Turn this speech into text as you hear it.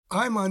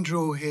I'm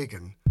Andrew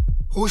O'Hagan,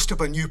 host of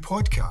a new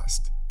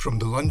podcast from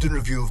the London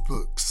Review of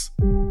Books.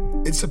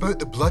 It's about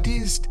the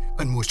bloodiest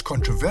and most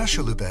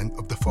controversial event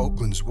of the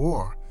Falklands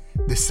War,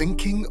 the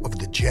sinking of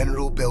the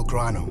General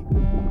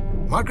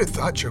Belgrano. Margaret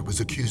Thatcher was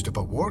accused of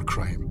a war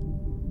crime.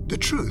 The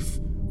truth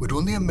would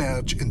only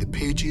emerge in the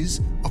pages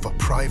of a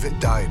private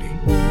diary.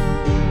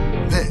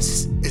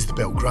 This is the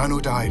Belgrano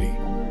Diary.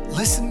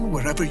 Listen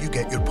wherever you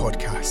get your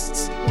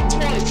podcasts.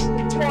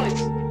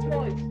 Twice.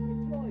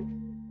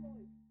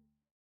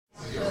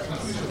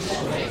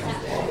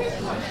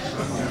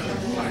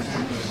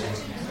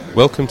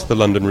 Welcome to the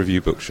London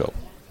Review Bookshop.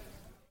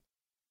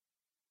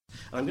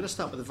 I'm going to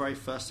start with the very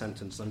first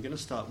sentence. I'm going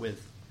to start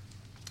with,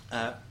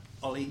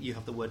 Ollie, you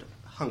have the word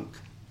hunk,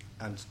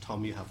 and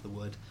Tom, you have the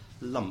word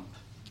lump.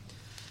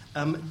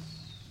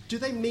 Do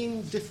they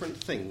mean different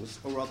things,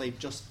 or are they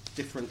just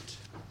different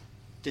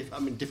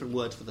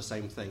words for the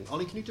same thing?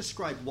 Ollie, can you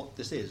describe what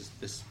this is,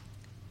 this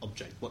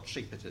object, what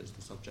shape it is,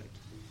 this object?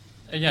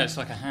 Yeah, it's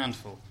like a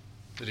handful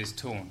that is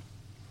torn.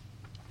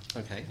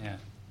 Okay. Yeah.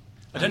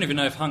 I don't even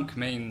know if hunk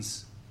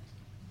means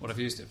what I've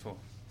used it for.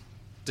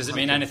 Does it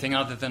mean anything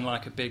other than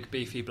like a big,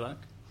 beefy bloke?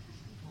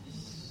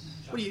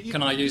 Well,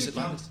 Can I use it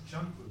like this?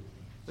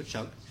 A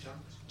chunk.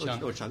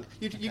 Or a chunk.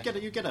 You get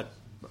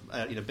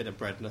a bit of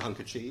bread and a hunk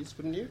of cheese,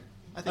 wouldn't you?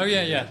 I think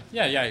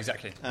Yeah,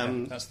 exactly.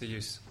 That's the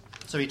use.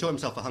 So he taught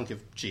himself a hunk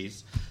of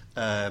cheese,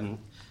 a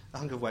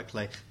hunk of wet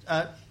clay.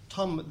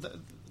 Tom,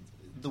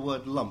 the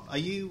word lump, are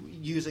you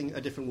using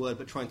a different word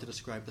but trying to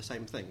describe the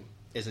same thing?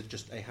 Is it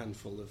just a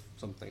handful of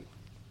something?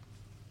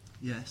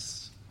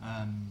 Yes.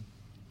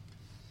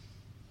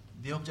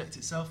 The object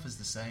itself is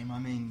the same. I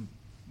mean,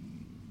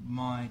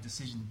 my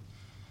decision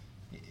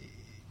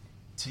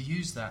to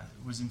use that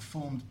was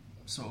informed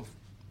sort of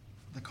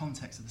the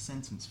context of the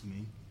sentence for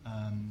me.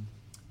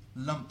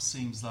 Lump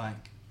seems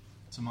like,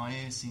 to my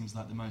ear, seems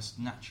like the most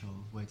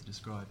natural way to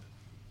describe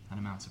an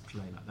amount of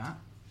clay like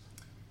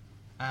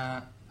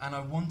that. And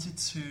I wanted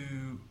to,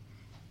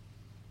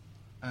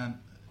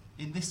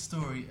 in this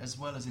story as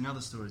well as in other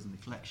stories in the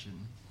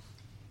collection,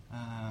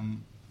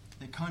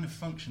 it kind of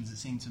functions, it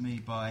seemed to me,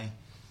 by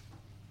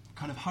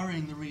kind of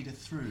hurrying the reader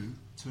through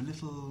to a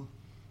little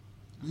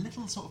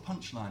sort of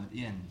punchline at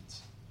the end,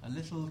 a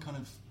little kind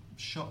of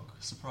shock,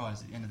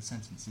 surprise at the end of the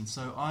sentence. And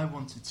so I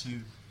wanted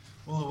to,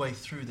 all the way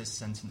through this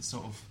sentence,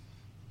 sort of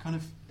kind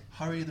of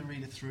hurry the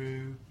reader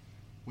through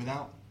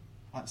without...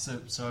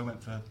 So I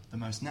went for the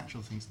most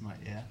natural things to my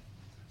ear,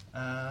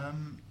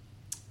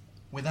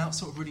 without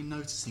sort of really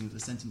noticing that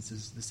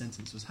the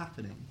sentence was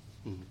happening,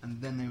 and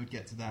then they would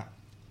get to that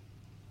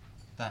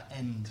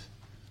end,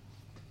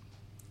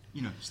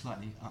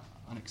 slightly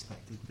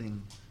unexpected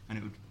thing, and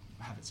it would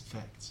have its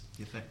effect,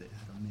 the effect that it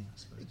had on me, I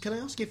suppose. Can I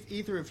ask if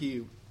either of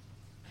you...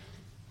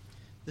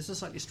 This is a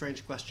slightly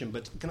strange question,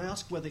 but can I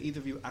ask whether either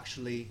of you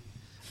actually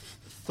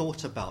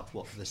thought about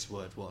what this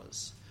word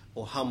was,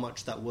 or how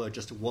much that word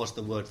just was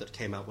the word that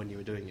came out when you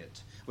were doing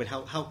it? I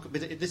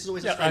mean, this is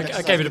always a strange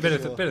I gave it a bit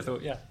of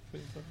thought, yeah.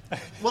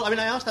 Well, I mean,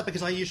 I asked that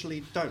because I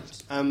usually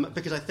don't,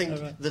 because I think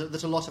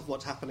that a lot of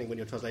what's happening when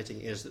you're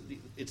translating is that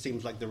it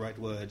seems like the right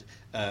word,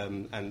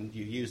 and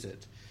you use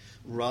it,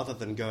 rather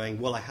than going,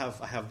 well, I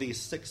have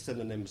these 6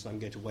 synonyms and I'm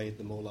going to weigh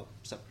them all up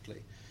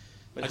separately.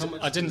 But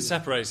I didn't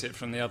separate it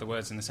from the other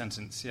words in the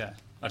sentence, yeah.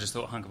 I just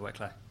thought hunk of wet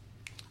clay.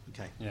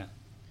 Okay. Yeah.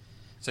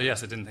 So,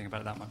 yes, I didn't think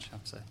about it that much, I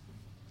have to say.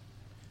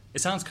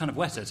 It sounds kind of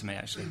wetter to me,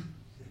 actually.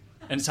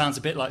 And it sounds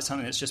a bit like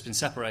something that's just been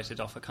separated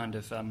off a kind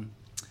of...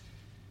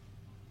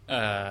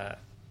 the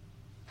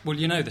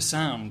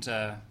sound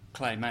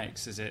clay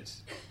makes as it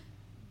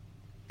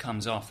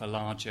comes off a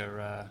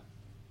larger...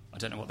 I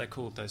don't know what they're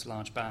called, those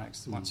large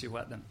bags, once you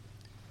wet them.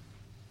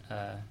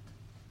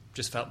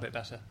 Just felt a bit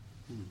better.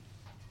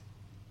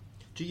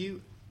 Do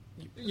you...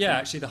 Yeah,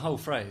 actually, the whole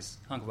phrase,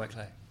 hunk of wet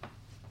clay.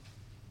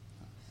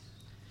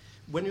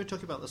 When you're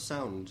talking about the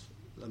sound,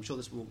 I'm sure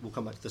we'll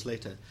come back to this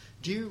later,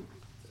 do you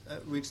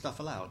read stuff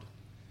aloud?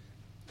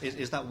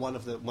 Is that one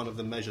of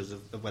the measures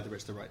of whether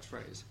it's the right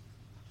phrase?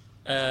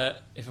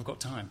 If I've got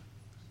time.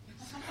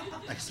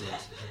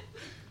 Excellent.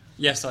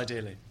 Yes,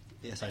 ideally.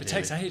 Yes, ideally. It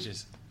takes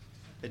ages.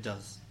 It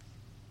does.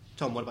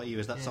 Tom, what about you?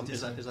 Is that something?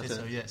 Is that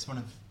yeah, it's one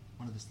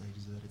of the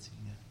stages of editing.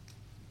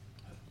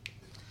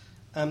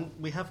 Yeah.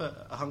 We have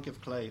a hunk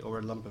of clay or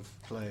a lump of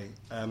clay,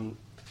 and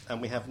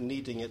we have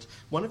kneading it.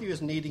 One of you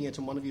is kneading it,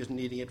 and one of you is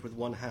kneading it with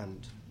one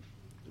hand.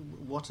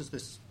 What is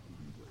this?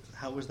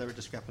 How is there a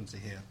discrepancy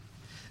here?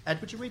 Ed,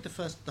 would you read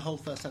the whole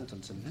first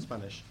sentence in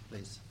Spanish,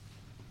 please?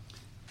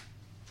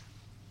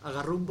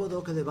 Agarró un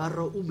bodoque de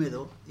barro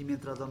húmedo y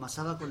mientras lo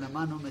amasaba con la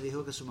mano me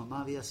dijo que su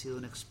mamá había sido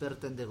una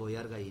experta en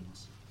degollar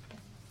gallinas.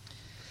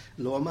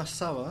 Lo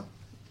amasaba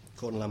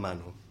con la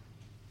mano.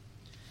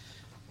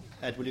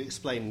 Ed, will you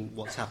explain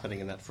what's happening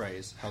in that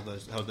phrase? How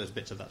those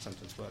bits of that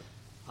sentence work?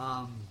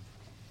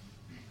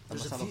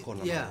 There's a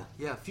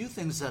few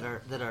things that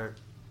are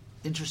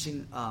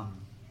interesting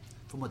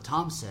from what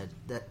Tom said,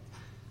 that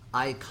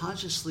I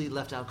consciously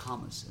left out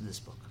commas in this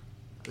book.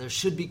 There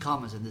should be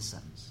commas in this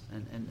sentence,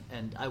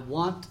 and I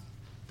want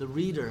the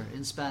reader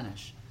in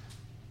Spanish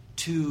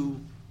to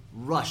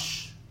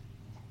rush.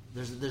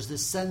 There's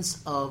this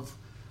sense of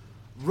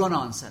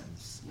run-on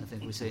sentence, I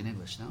think we say in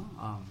English, no?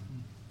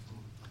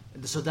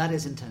 So that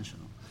is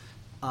intentional.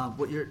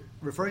 What you're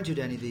referring to,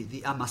 Danny,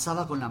 the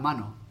amasaba con la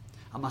mano.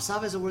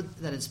 Amasaba is a word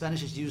that in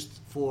Spanish is used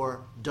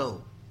for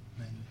dough.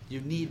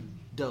 You knead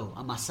dough.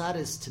 Amasar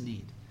is to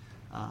knead.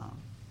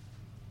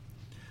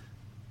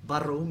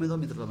 Barro húmedo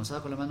mientras lo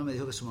amasaba con la mano me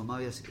dijo que su mamá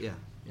había... Yeah.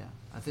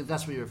 I think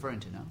that's what you're referring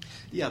to now.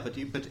 Yeah, but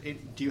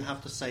do you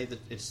have to say that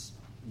it's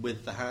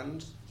with the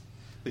hand?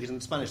 Because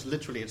in Spanish,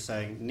 literally, it's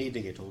saying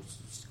kneading it or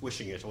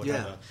squishing it or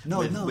whatever. No.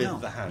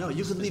 With the hand. No,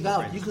 you could leave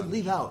out. You could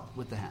leave out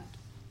with the hand.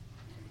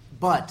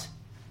 But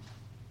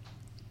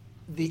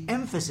the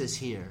emphasis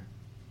here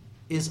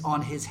is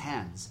on his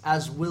hands,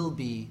 as will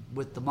be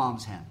with the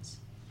mom's hands.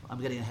 I'm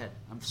getting ahead.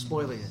 I'm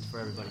spoiling it for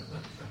everybody.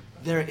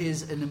 There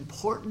is an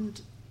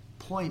important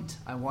point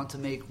I want to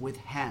make with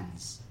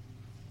hands,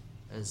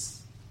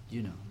 as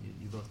you know,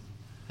 you both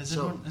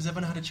know. Has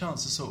everyone had a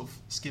chance to sort of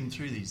skim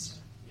through these?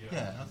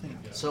 Yeah, I think.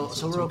 So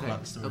we're okay.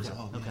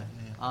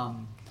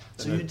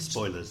 Okay.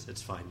 Spoilers.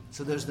 It's fine.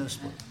 So there's no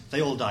spoiler.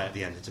 They all die at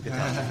the end. It's a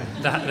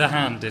catastrophe. The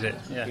hand did it.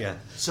 Yeah.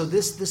 So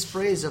this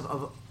phrase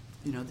of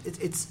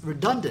it's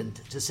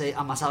redundant to say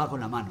amasaba con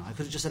la mano. I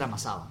could have just said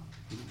amasaba.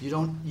 You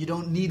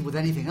don't need with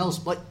anything else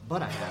but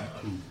I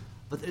am.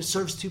 But it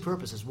serves two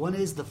purposes. One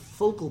is the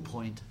focal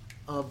point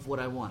of what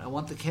I want. I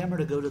want the camera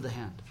to go to the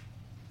hand.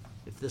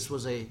 If this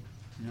was a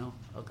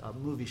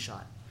movie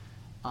shot,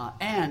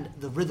 and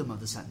the rhythm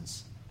of the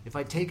sentence. If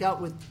I take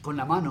out with con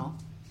la mano,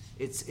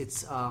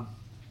 it's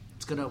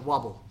going to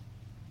wobble.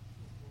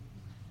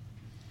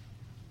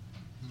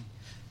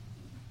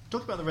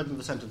 Talk about the rhythm of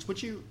the sentence.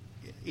 Would you,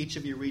 each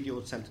of you, read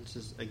your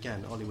sentences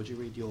again? Ollie, would you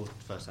read your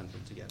first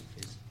sentence again,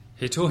 please?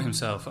 He tore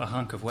himself a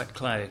hunk of wet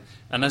clay,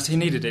 and as he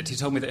needed it, he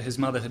told me that his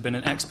mother had been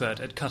an expert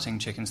at cutting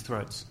chickens'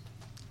 throats.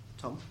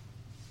 Tom?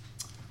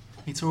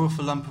 He tore off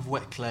a lump of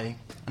wet clay,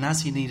 and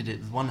as he needed it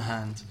with one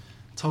hand,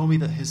 told me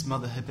that his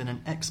mother had been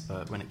an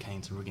expert when it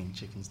came to rigging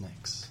chickens'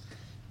 necks.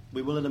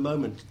 We will in a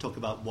moment talk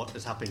about what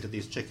is happening to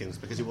these chickens,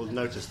 because you will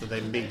notice that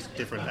they meet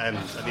different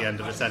ends at the end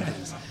of a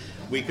sentence.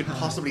 We could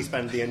possibly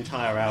spend the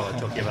entire hour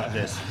talking about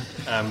this.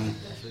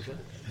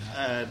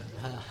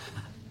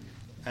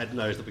 Ed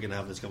knows that we're going to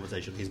have this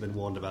conversation. He's been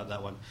warned about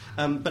that one.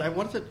 But I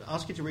wanted to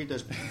ask you to read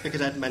those,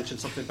 because Ed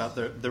mentioned something about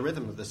the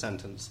rhythm of the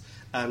sentence.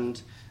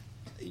 And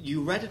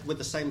you read it with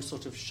the same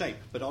sort of shape,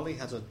 but Ollie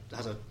has a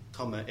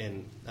comma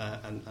in,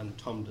 and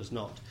Tom does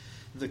not.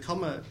 The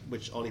comma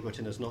which Ollie put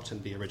in is not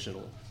in the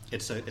original.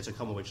 It's a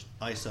comma which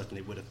I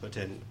certainly would have put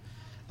in.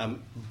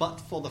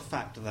 But for the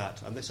fact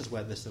that, and this is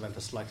where this event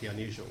is slightly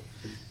unusual,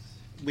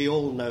 we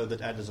all know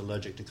that Ed is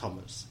allergic to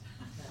commas.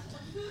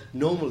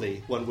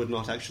 Normally, one would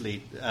not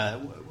actually,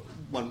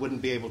 one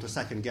wouldn't be able to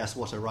second guess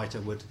what a writer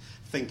would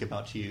think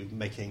about you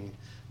making,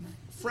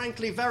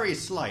 frankly, very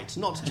slight,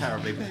 not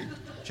terribly big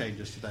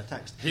changes to their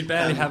text. He'd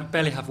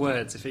barely have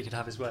words if he could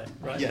have his way,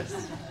 right?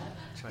 Yes.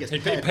 Yes,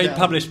 He'd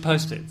publish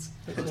post-its.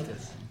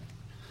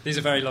 These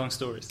are very long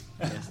stories.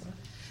 Yes.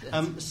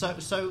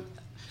 So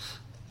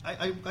I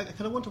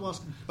kind of want to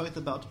ask both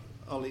about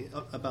Ollie,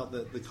 about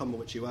the comma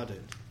which you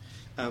added,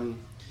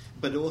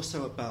 but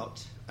also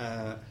about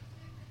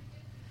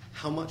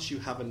how much you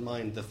have in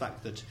mind the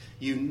fact that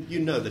you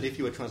know that if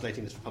you were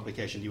translating this for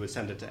publication, you would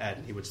send it to Ed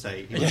and he would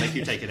make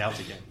you take it out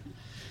again.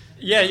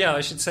 Yeah.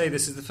 I should say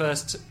this is the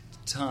first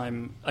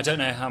time. I don't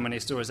know how many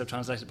stories I've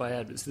translated by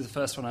Ed, but this is the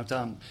first one I've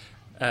done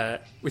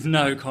with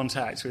no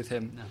contact with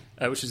him,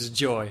 which is a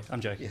joy.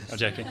 I'm joking. Yes. I'm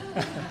joking.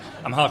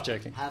 I'm half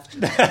joking.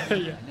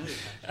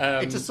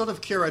 It's a sort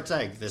of curate's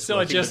egg, this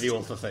working with the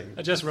author thing.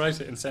 I just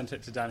wrote it and sent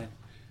it to Danny.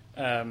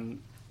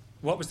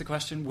 What was the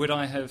question? Would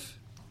I have...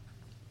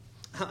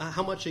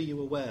 How much are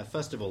you aware,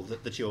 first of all,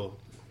 that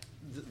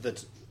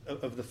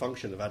of the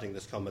function of adding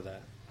this comma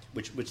there,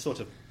 which sort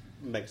of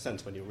makes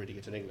sense when you're reading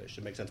it in English.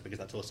 It makes sense because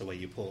that's also where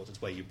you paused, it's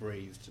where you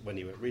breathed when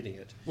you were reading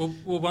it. Well,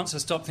 once I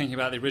stop thinking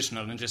about the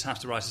original and just have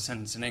to write a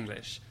sentence in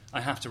English, I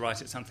have to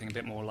write it something a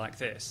bit more like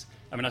this.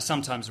 I mean, I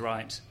sometimes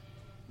write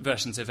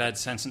versions of Ed's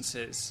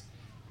sentences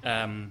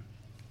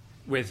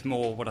with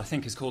more what I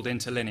think is called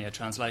interlinear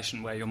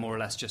translation, where you're more or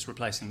less just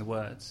replacing the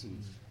words.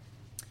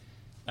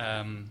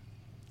 And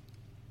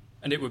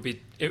it would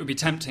be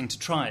tempting to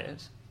try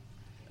it,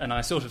 and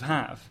I sort of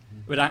have.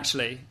 But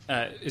actually,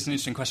 it's an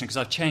interesting question because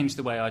I've changed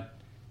the way I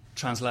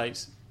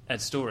translate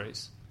Ed's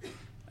stories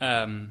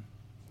after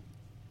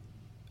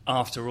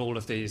all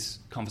of these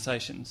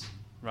conversations,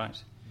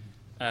 right?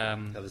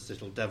 Have this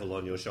little devil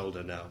on your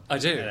shoulder now. I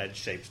do. An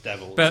Ed-shaped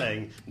devil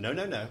saying, no,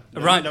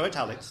 right. No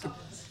italics.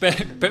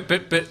 But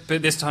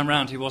this time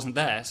round he wasn't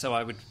there, so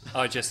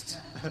I just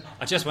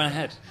went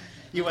ahead.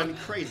 You went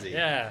crazy.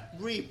 Yeah.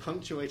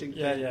 Re-punctuating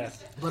things. Yeah.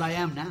 But I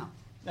am now.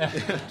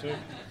 True.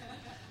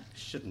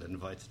 Shouldn't have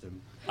invited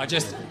him.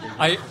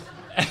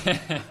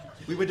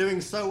 We were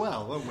doing so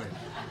well, weren't we?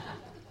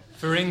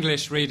 For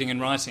English reading and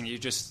writing, you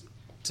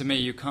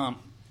can't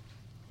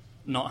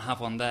not have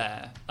one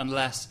there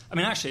unless... I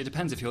mean, actually, it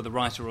depends if you're the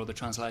writer or the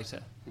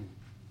translator.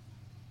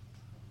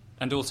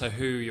 And also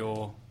who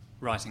you're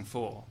writing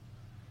for.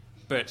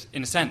 But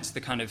in a sense,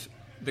 the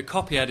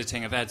copy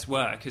editing of Ed's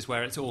work is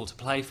where it's all to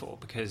play for,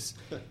 because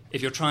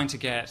if you're trying to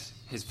get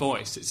his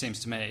voice, it seems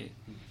to me,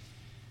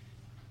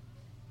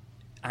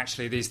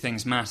 actually these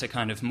things matter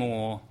kind of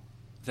more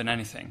than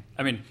anything.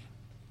 I mean,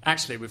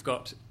 actually we've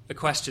got a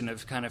question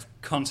of kind of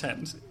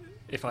content,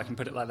 if I can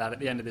put it like that, at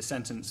the end of this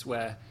sentence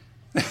where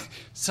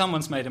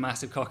someone's made a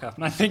massive cock-up,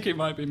 and I think it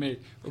might be me,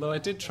 although I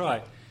did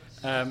try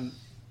and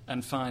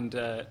find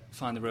the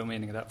real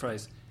meaning of that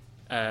phrase.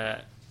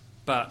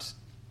 But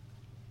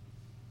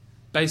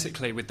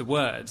basically, with the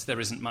words, there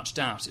isn't much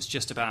doubt. It's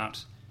just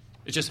about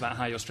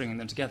how you're stringing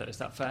them together. Is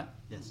that fair?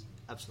 Yes,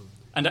 absolutely.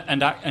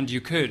 And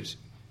you could,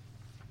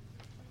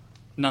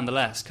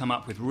 nonetheless, come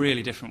up with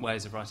really different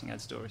ways of writing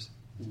Ed stories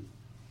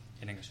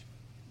in English.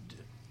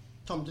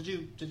 Tom, did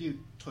you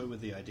toy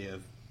with the idea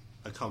of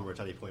a comma at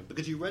any point?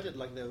 Because you read it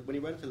like when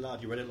you read it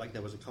aloud, you read it like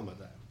there was a comma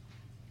there.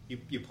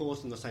 You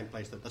paused in the same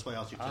place. That's why I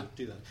asked you to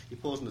do that. You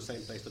paused in the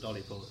same place that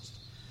Ollie paused.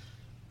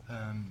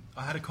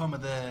 I had a comma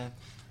there.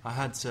 I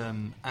had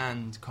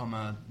and,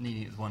 comma,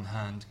 kneading it with one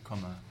hand,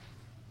 comma.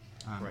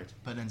 Right.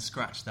 But then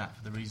scratched that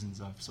for the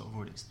reasons I've sort of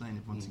already explained,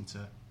 of wanting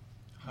to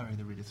hurry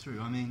the reader through.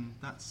 I mean,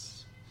 that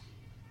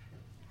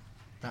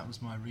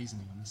was my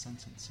reasoning on the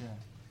sentence, yeah.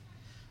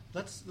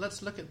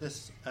 Let's look at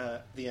this,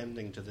 the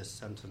ending to this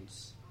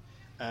sentence,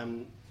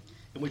 in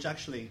which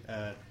actually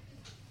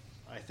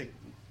I think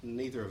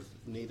neither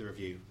of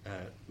you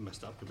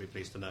messed up. You'll be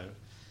pleased to know.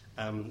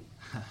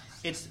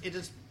 It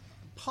is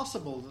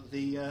possible that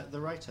the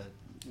writer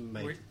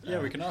made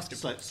we can ask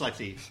him.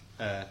 Slightly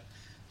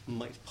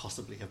might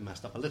possibly have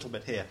messed up a little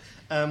bit here.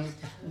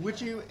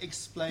 Would you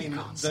explain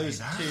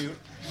those two?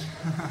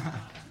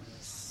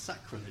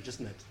 Sacrilege,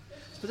 isn't it?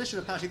 Position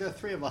of power. There are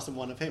three of us and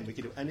one of him. We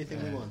can do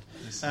anything we want.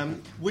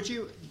 Would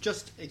you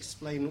just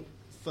explain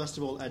first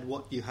of all, Ed,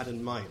 what you had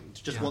in mind,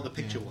 just what the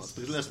picture was?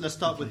 Because let's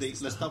start with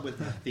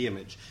the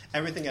image.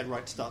 Everything Ed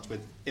writes starts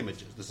with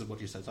images. This is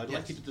what you said. So I'd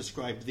like you to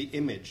describe the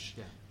image,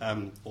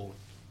 or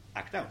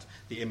act out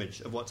the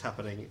image of what's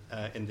happening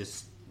in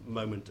this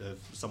moment of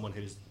someone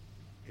who's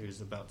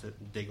about to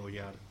dig or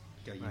yard.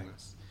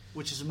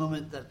 Which is a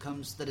moment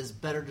that is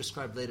better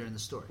described later in the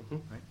story,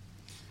 right?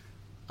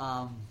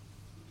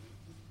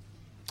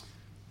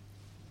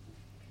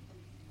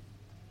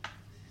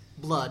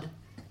 Blood,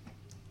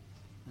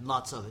 and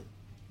lots of it,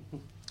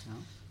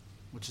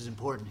 which is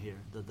important here.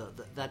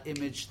 That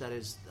image that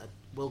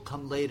will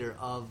come later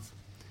of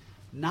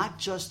not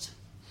just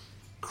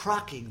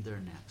cracking their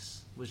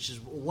necks, which is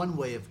one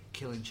way of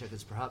killing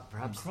chickens, perhaps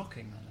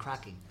cracking.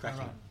 Cracking.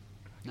 Right.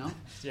 No?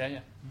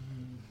 Yeah.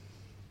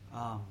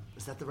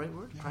 Is that the right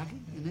word?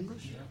 Cracking in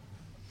English? Yeah.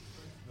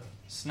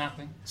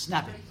 Snapping.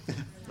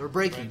 Or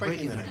breaking the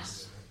necks.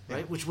 necks.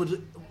 Right? Which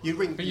would...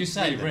 But you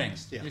say ring.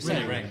 Yeah. You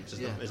say ring.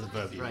 Is the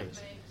verb you use.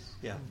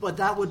 Yeah. But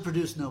that would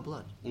produce no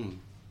blood.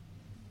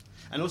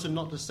 And also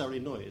not necessarily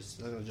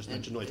noise. I just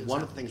mentioned noise. Exactly.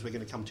 One of the things we're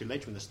going to come to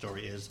later in the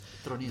story is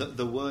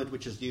the word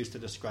which is used to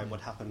describe what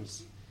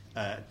happens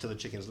to the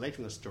chickens later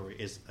in the story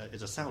is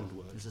a sound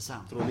word. It's a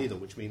sound. Tronido,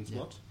 which means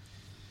what?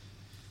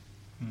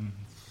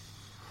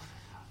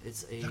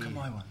 It's a... Look at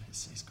my one.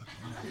 It's got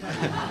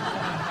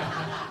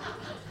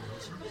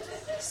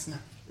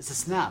snap. It's a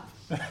snap.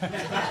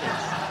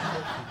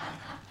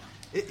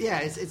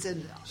 It's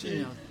an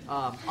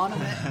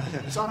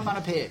it's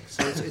onomatopoeic.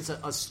 So it's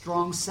a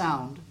strong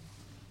sound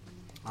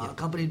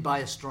accompanied by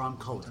a strong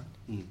color.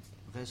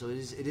 Okay, so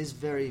it is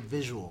very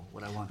visual.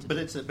 What I want to do.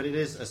 But it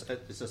is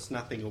a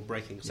snapping or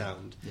breaking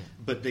sound. Yeah.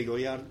 But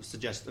degollar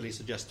suggests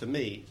to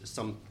me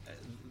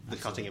the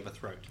cutting of a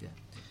throat. Yeah.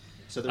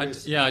 So there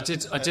is I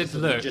did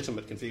look.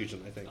 Legitimate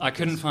confusion, I think. I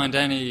couldn't find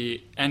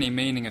any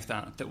meaning of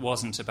that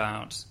wasn't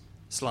about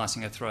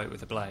slicing a throat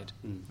with a blade.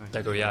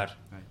 Degollar.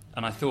 Right.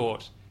 And I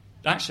thought,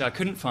 actually, I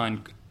couldn't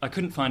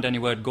find any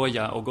word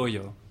goya or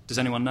goyo. Does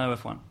anyone know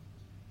of one?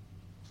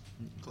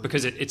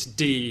 Because it's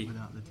D,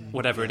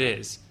 whatever it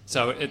is.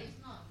 So it.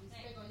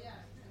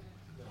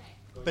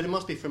 But it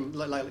must be from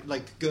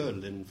like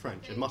girl in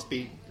French. It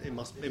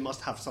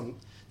must have some.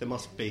 There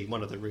must be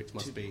one of the roots.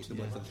 Must be the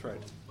word for the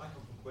throat.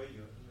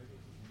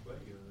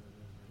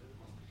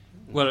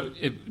 Well,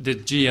 the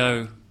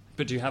G-O,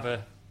 but do you have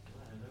a...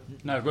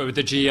 No, well,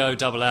 the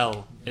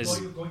G-O-double-L is...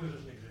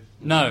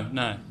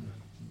 No.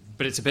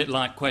 But it's a bit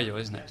like cuello,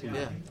 isn't it?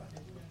 Yeah.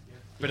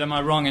 But am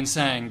I wrong in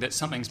saying that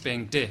something's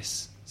being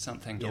dis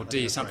something, or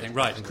D something?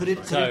 Right. Could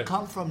it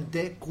come from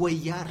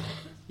degollar?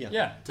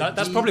 Yeah,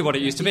 that's probably what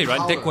it used to be, right?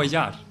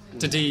 Degollar,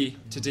 to D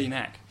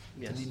neck.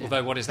 Yes.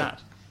 Although, what is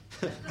that?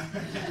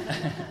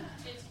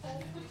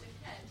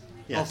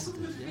 Yes.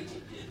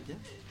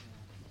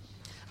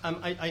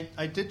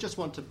 I did just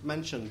want to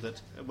mention that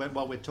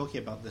while we're talking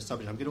about this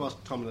subject, I'm going to ask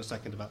Tom in a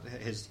second about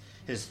his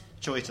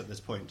choice at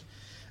this point.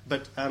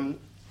 But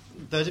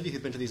those of you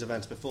who've been to these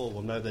events before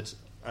will know that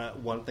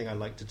one thing I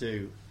like to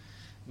do,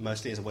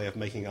 mostly as a way of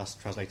making us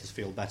translators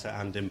feel better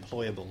and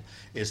employable,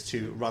 is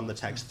to run the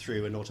text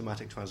through an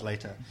automatic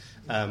translator,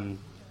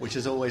 which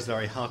is always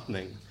very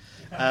heartening.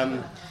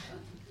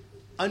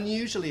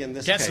 Unusually in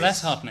this case... Gets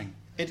less heartening.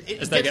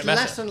 It as they gets get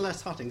better. less and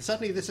less cutting.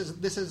 Certainly, this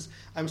is.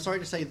 I'm sorry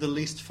to say, the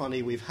least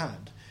funny we've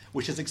had,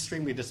 which is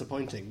extremely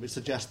disappointing. Which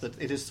suggests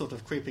that it is sort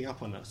of creeping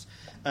up on us.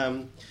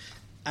 And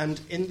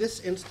in this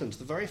instance,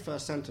 the very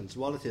first sentence,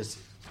 while it is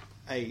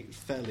a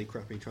fairly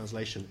crappy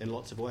translation in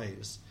lots of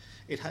ways,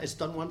 it's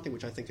done one thing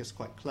which I think is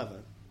quite clever.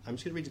 I'm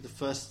just going to read you the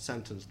first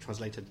sentence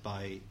translated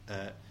by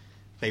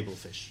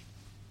Babelfish.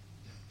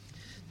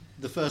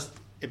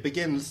 It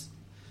begins.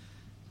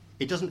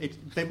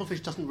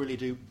 Babelfish doesn't really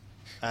do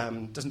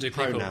Doesn't do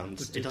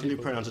pronouns. people. It doesn't do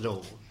pronouns at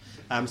all.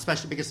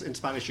 Especially because in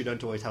Spanish you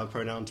don't always have a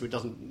pronoun, so it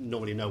doesn't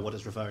normally know what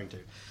it's referring to.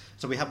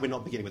 So we're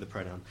not beginning with a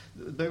pronoun.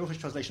 The Babelfish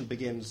translation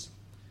begins,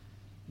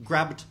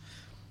 grabbed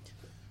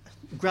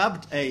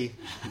a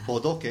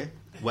bodoque,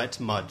 wet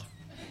mud.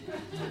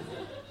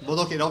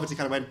 Bodoque, it obviously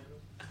kind of went,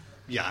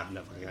 yeah, I have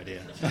no fucking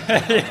idea.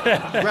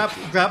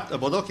 Grabbed a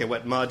bodoque,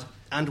 wet mud,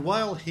 and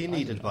while he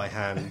kneaded by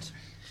hand,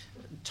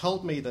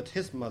 told me that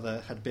his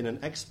mother had been an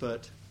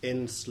expert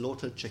in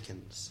slaughtered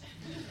chickens.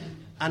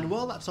 And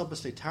while that's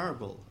obviously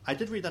terrible, I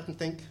did read that and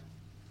think,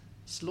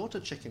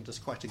 slaughtered chickens is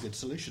quite a good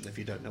solution if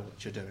you don't know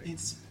what you're doing.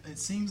 It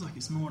seems like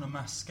it's more on a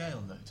mass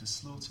scale, though, to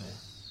slaughter.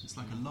 It's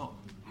like a lot.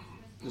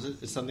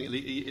 It's something.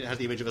 It has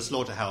the image of a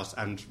slaughterhouse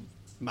and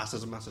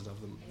masses and masses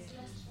of them.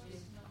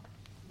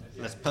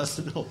 Less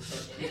personal.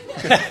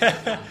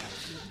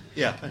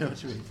 Yeah, I know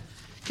what you mean.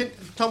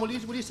 Tom, will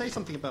you say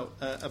something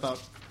about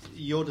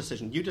your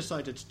decision? You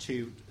decided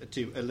to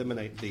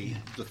eliminate the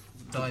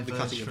diverge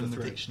cutting from of the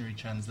throat. dictionary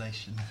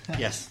translation.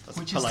 Yes, that's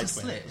which a is polite to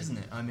way. slit, isn't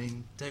it? I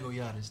mean,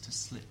 degollar is to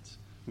slit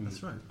the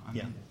throat. I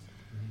mean,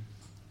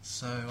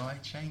 so I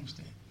changed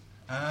it.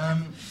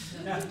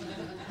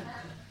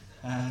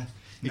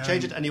 You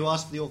changed it and you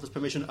asked the author's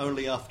permission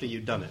only after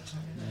you'd done it.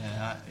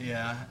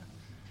 Yeah.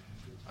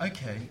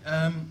 Okay.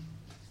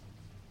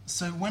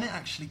 So when it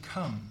actually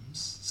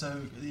comes,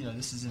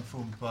 this is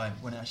informed by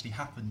when it actually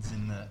happens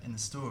in the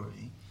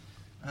story.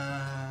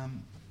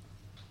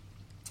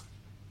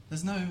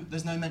 There's no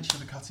mention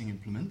of a cutting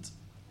implement.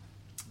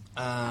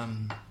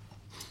 I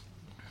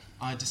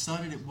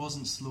decided it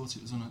wasn't slaughter;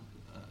 it was on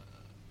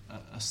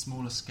a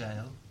smaller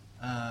scale.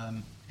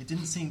 It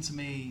didn't seem to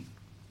me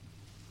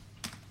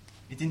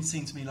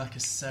like a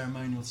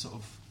ceremonial sort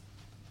of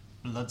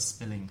blood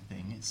spilling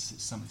thing. It's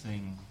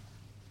something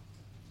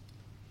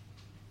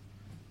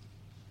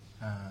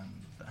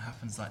that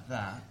happens like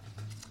that.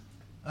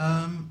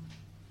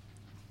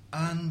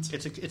 And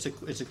it's a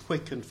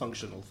quick and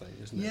functional thing,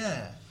 isn't it?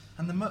 Yeah,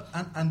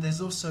 and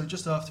there's also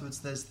just afterwards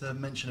there's the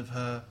mention of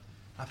her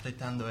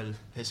apretando el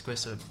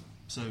pescuezo,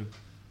 so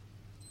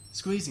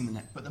squeezing the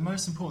neck. But the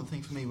most important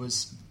thing for me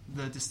was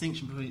the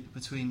distinction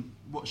between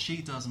what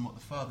she does and what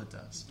the father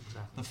does.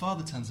 Exactly. The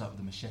father turns up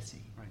with a machete,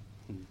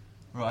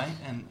 right,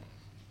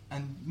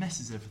 and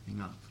messes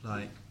everything up.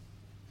 Like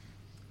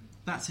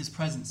that's his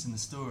presence in the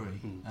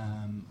story,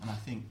 and I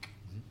think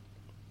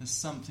there's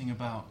something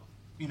about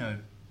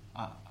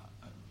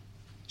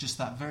just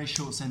that very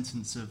short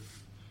sentence of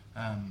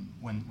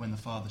when the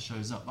father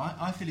shows up.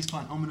 I feel he's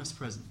quite an ominous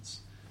presence,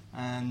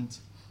 and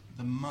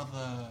the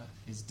mother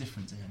is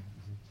different to him.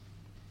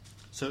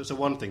 So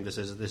one thing, this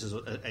is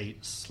a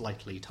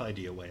slightly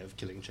tidier way of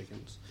killing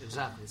chickens.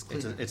 Exactly, it's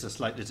cleaner. It's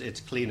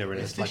cleaner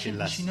and it's slightly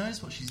less. She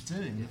knows what she's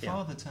doing. The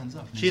father turns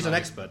up. And She's he's an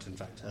like, expert, in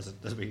fact, as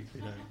we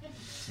know.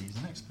 She's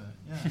an expert.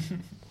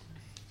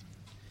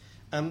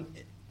 Yeah.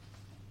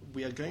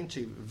 We are going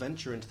to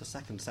venture into the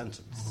second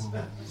sentence.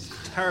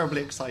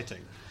 Terribly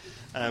exciting.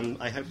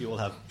 I hope you all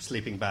have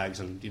sleeping bags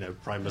and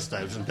primer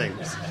stoves and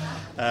things.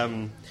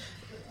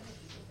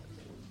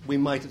 We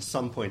might at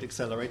some point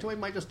accelerate, or we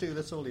might just do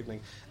this all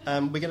evening.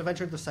 We're going to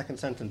venture into the second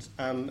sentence.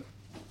 Can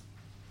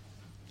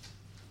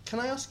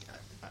I ask?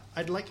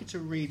 I'd like you to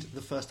read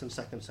the first and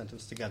second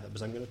sentence together,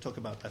 because I'm going to talk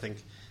about, I think,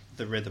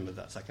 the rhythm of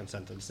that second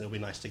sentence. And it'll be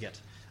nice to get,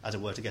 as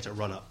it were, to get a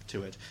run up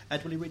to it.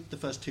 Ed, will you read the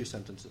first two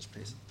sentences,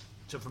 please?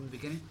 So from the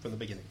beginning? From the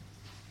beginning,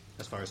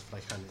 as far as I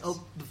can. Yes.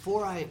 Oh,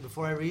 before I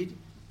read,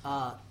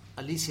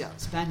 Alicia,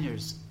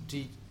 Spaniards,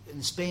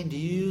 in Spain, do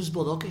you use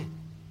bodoque?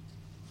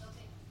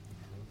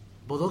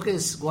 Bodoque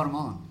is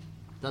Guatemalan.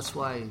 That's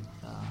why.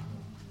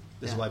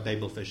 This is why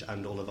Babelfish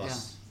and all of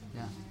us.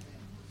 Yeah.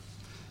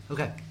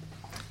 Okay.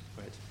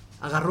 Right.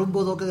 Agarró un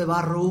bodoque de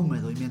barro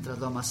húmedo y mientras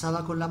lo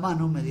amasaba con la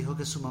mano me dijo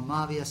que su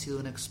mamá había sido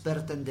una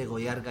experta en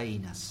degollar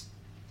gallinas.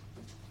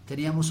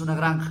 Teníamos una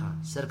granja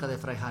cerca de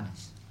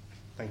Fraijanes.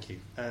 Thank you.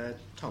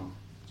 Tom,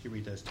 could you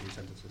read those two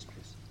sentences,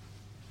 please?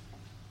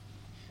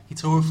 He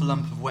tore off a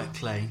lump of wet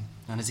clay,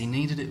 and as he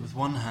kneaded it with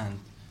one hand,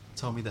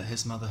 told me that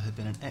his mother had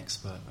been an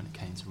expert when it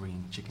came to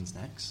wringing chickens'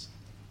 necks.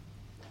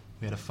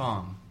 We had a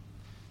farm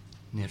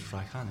near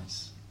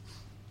Fraijanes.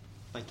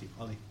 Thank you,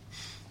 Ollie.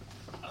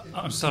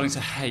 I'm starting to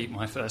hate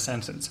my first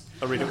sentence.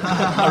 I'll read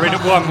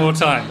it one more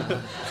time.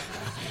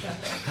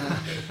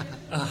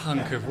 A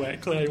hunk of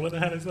wet clay, what the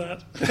hell is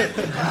that?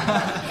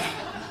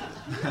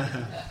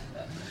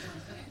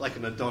 Like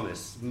an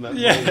Adonis.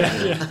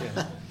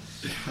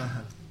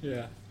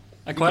 Yeah.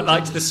 I quite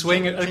liked the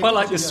swing. I quite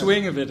liked the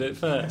swing of it at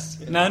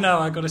first. No,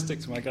 I got to stick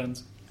to my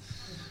guns.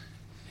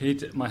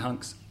 My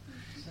hunks.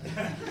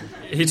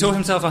 He taught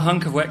himself a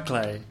hunk of wet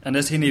clay, and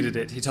as he needed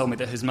it, he told me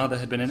that his mother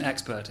had been an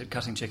expert at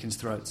cutting chickens'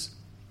 throats.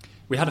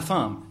 We had a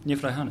farm near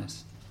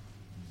Freihannes.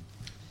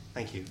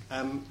 Thank you.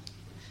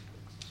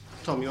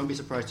 Tom, you won't be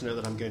surprised to know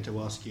that I'm going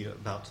to ask you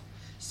about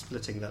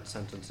splitting that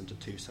sentence into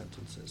two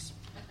sentences,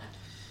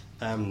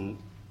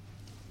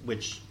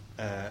 which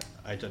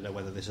I don't know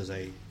whether this is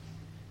a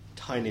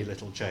tiny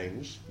little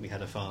change. We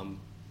had a farm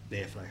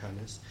near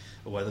Freihannes,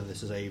 or whether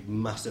this is a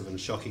massive and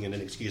shocking and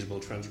inexcusable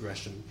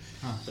transgression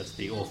that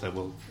the author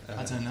will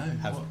I don't know.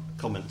 have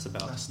comments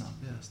about. That's not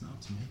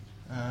up to me.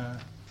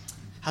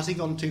 Has he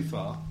gone too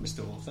far,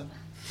 Mr. Author?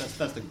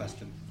 That's the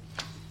question.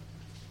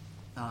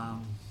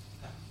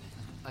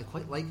 I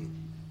quite like it.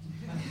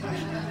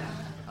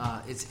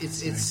 It's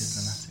very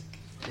diplomatic.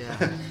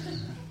 yeah.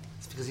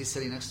 It's because he's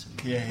sitting next to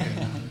me. Yeah.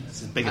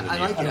 This is bigger than I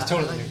you. like it.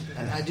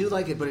 I do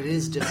like it, but it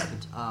is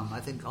different. I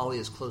think Ollie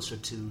is closer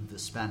to the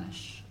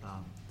Spanish.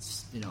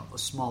 A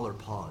smaller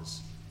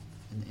pause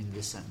in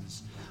this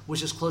sentence,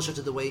 which is closer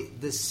to the way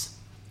this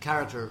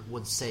character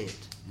would say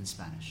it in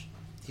Spanish.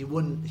 He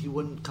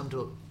wouldn't come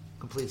to a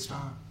complete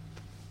stop.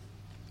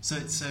 So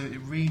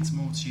it reads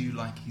more to you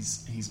like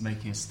he's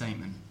making a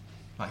statement,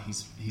 like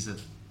he's a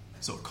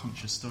sort of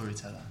conscious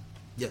storyteller.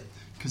 Yeah.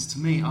 Because to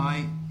me,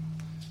 I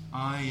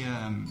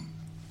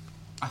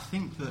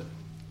think that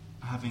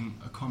having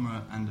a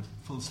comma and a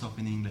full stop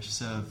in English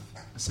serve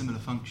a similar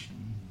function.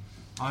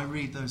 I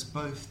read those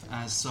both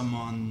as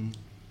someone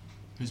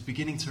who's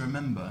beginning to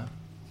remember,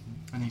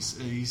 and he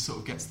sort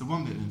of gets the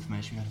one bit of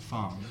information, we had a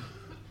farm,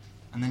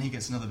 and then he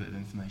gets another bit of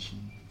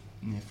information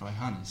near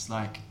Freihannes.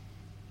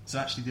 So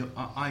actually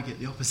I get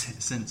the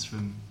opposite sense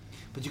from...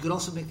 But you could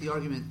also make the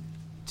argument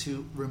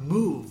to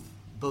remove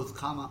both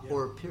comma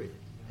or period,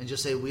 and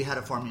just say we had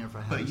a farm near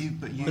Freihannes.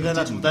 But then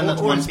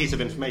that's one piece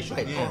of information.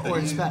 Right, Yeah, or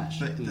in Spanish.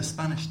 But the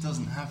Spanish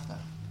doesn't have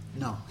that.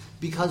 No,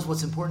 because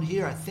what's important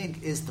here, I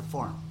think, is the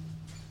farm.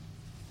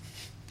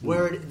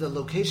 Where the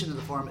location of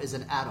the farm is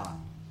an add-on.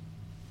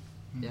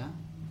 Yeah?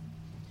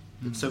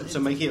 So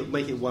making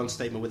it one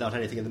statement without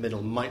anything in the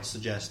middle might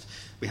suggest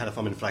we had a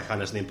farm in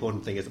Freihannes, and the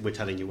important thing is that we're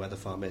telling you where the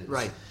farm is.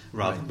 Right.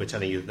 Rather than we're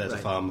telling you there's a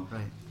farm.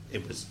 Right.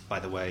 It was, by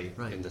the way,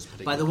 Right. in this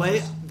particular By the way,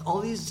 case. all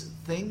these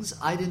things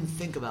I didn't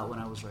think about when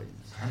I was writing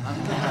this.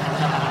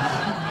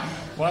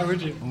 Why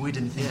would you? And we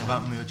didn't think Yeah.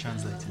 about when we were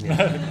translating.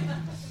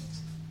 I'm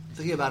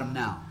thinking about them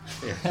now.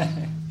 Yeah.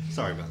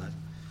 Sorry about that.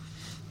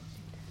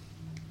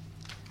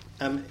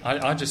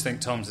 I just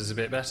think Tom's is a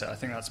bit better. I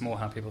think that's more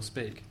how people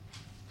speak.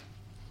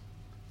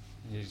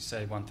 You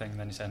say one thing and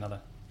then you say another.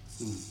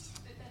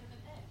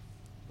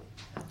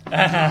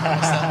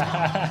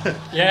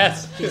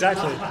 Yes,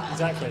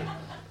 exactly.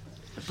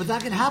 But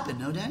that can happen,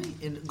 no, Danny?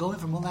 In going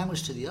from one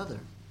language to the other.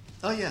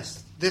 Oh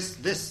yes,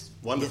 this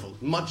wonderful,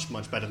 much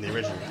better than the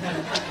original.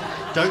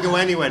 Don't go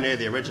anywhere near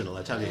the original,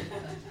 I tell you.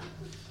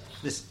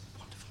 This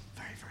wonderful,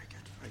 very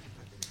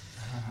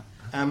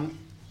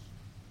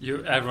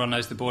good. Everyone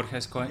knows the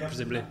Borges quote,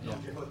 presumably.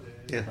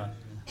 Yeah. Right.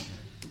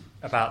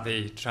 About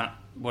the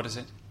what is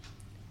it?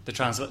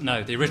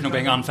 The original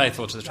being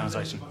unfaithful to the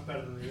translation.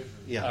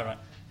 Yeah. Oh, right.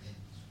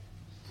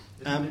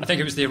 I think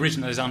it was the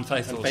original is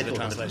unfaithful to the Faithful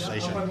to the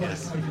translation.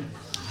 Yes.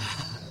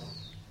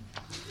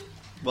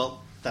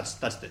 Well, that's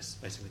this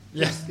basically.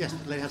 Yes. Yes.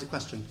 The lady has a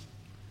question.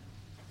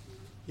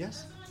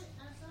 Yes.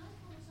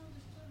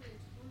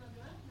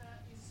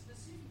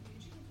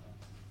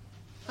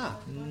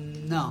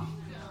 No.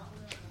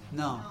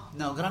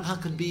 Granja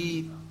could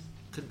be...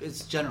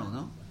 it's general,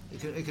 no?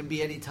 It can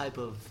be any type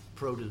of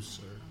produce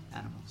or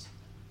animals.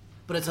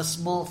 But it's a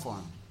small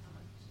farm.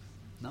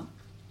 No?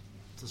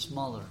 It's a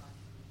smaller...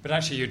 But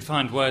actually, you'd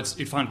find words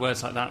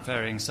like that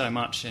varying so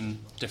much in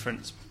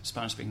different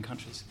Spanish-speaking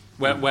countries.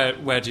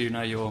 Where do you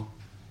know your?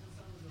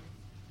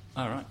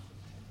 Oh, right.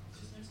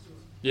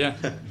 Yeah.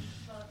 But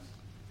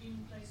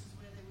in places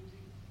where they would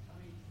be,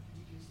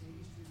 ridiculous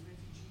history of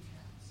refugee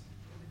camps,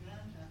 where the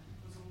Granja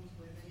was always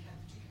where they had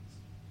the chickens.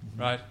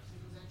 Right.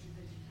 Because actually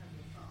they didn't have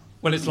their farm.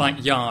 Well, it's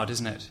like yard,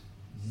 isn't it?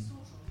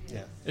 Sort of,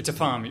 Yeah. It's a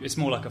farm. It's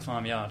more like a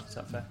farmyard. Is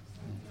that fair?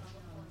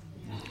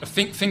 A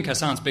finca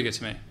sounds bigger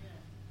to me.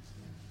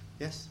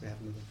 Yes. We have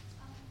another.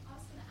 I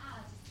was going to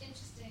add, it's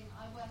interesting,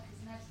 I work as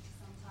an editor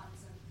sometimes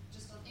and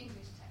just on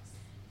English text,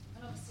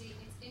 and obviously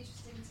it's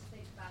interesting to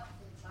think about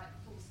things like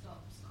full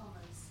stops,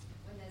 commas,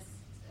 when there's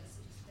a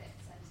sort of split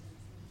sentence.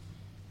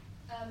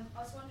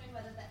 I was wondering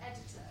whether the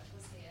editor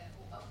was here,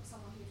 or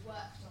someone who'd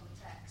worked on the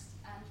text,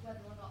 and whether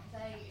or not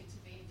they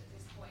intervened at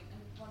this point, and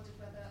wondered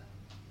whether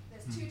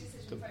there's two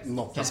decision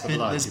processes.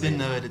 There's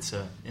been no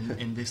editor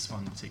in this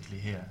one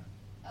particularly here.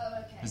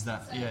 Oh, okay. Is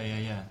that So,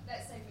 yeah.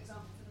 Let's say, for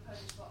example, for the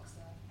Polish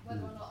boxer, whether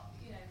or not,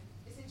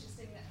 it's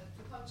interesting that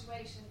for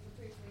punctuation,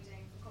 for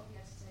proofreading, for copy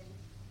editing,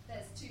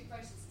 there's two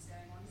processes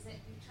going on. Is it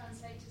the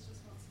translator's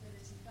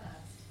responsibility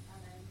first,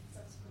 and then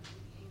subsequently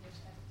the English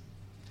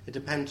editor? It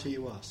depends who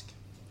you ask.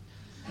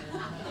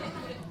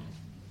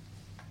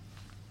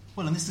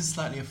 Well, and this is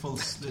slightly a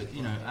false,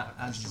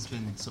 as has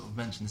been sort of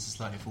mentioned, this is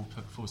slightly a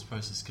false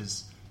process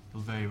because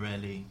you'll very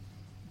rarely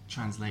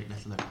translate,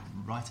 let alone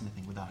write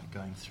anything without it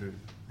going through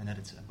an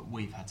editor. But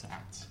we've had to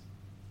act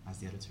as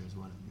the editor as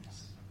well in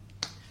this.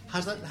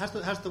 Has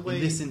the way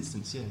in this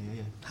instance, yeah.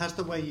 Has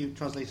the way you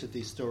translated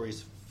these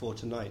stories for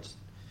tonight,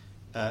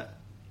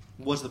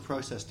 was the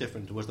process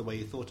different? Was the way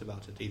you thought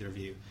about it, either of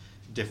you,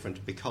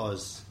 different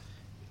because,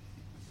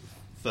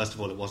 first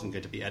of all, it wasn't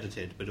going to be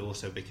edited, but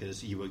also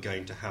because you were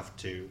going to have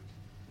to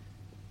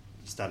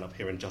stand up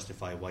here and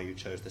justify why you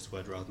chose this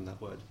word rather than that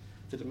word?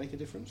 Did it make a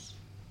difference?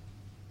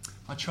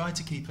 I tried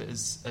to keep it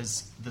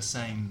as the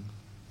same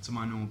to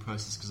my normal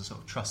process because I sort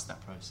of trust that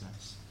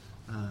process.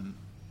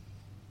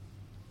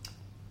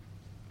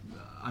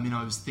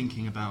 I was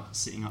thinking about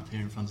sitting up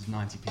here in front of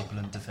 90 people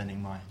and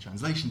defending my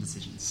translation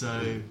decision,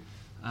 so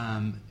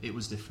it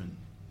was different.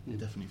 It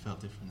definitely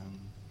felt different, and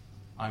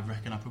I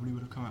reckon I probably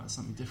would have come out with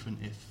something different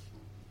if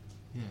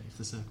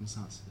the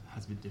circumstance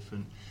had been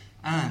different,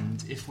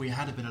 and if we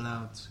had been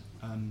allowed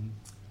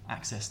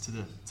access to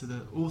the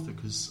author,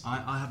 because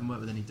I haven't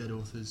worked with any dead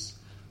authors.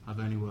 I've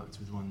only worked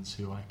with ones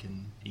who I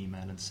can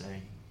email and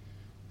say,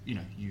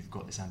 you've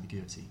got this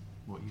ambiguity,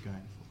 what are you going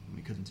for? And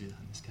we couldn't do that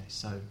in this case,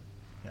 so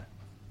yeah.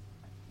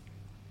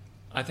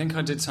 I think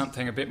I did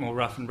something a bit more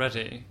rough and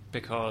ready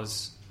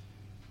because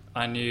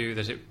I knew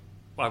that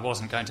I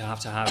wasn't going to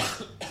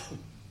have.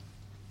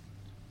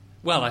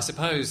 Well, I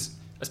suppose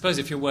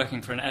if you're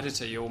working for an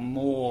editor, you're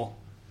more.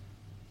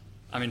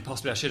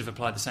 Possibly I should have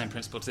applied the same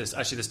principle to this.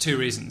 Actually, there's two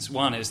reasons.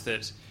 One is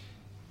that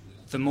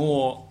the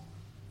more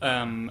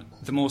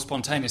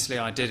spontaneously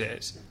I did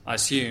it, I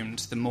assumed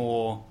the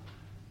more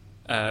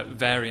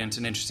variant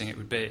and interesting it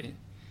would be.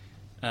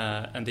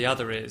 And the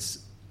other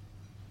is,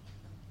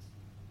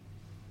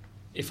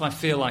 if I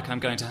feel like I'm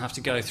going to have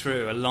to go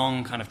through a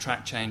long kind of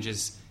track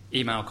changes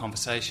email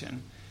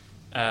conversation,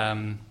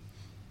 I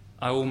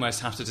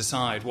almost have to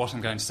decide what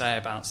I'm going to say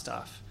about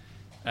stuff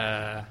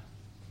as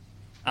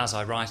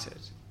I write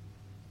it.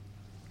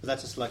 But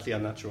that's a slightly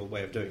unnatural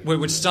way of doing it. Well,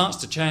 which starts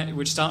to change.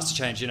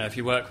 If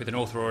you work with an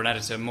author or an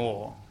editor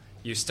more,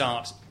 you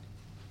start.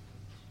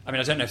 I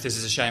don't know if this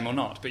is a shame or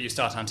not, but you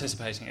start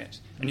anticipating it,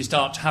 and you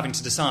start having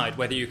to decide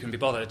whether you can be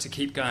bothered to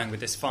keep going with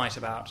this fight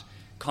about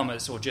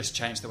commas or just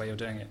change the way you're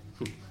doing it,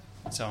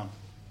 and so on.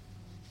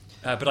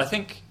 But I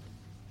think,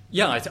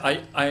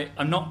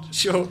 I'm not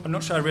sure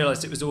I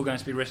realised it was all going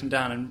to be written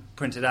down and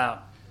printed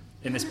out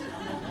in this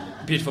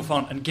beautiful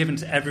font and given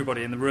to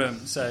everybody in the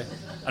room. So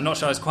I'm not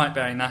sure I was quite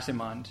bearing that in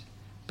mind,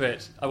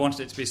 but I wanted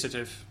it to be sort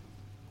of,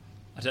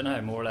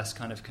 more or less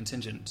kind of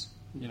contingent,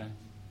 There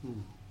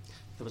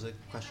was a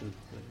question.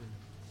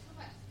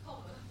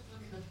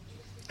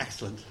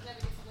 Excellent. I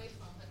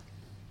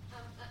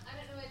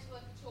don't know where to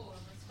work at all,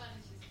 and my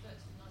Spanish is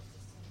virtually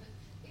non-existent, but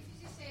if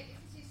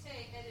you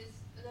say Ed is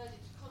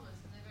allergic to commas,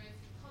 and there are very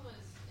few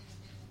commas in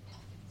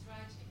his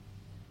writing,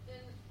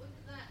 then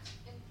wouldn't that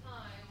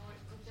imply or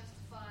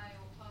justify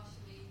or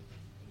partially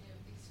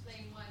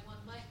explain why one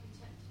might be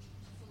tempted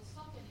to full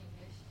stop in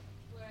English,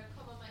 where a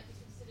comma might be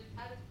considered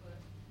adequate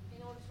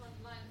in order to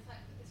underline the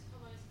fact that this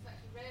comma is in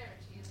fact a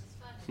rarity in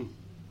Spanish?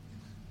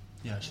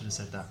 Yeah, I should have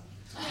said that.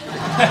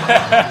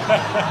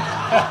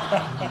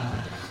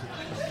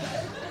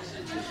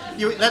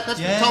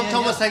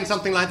 Tom was saying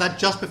something like that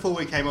just before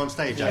we came on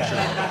stage,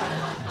 actually.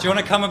 Do you want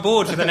to come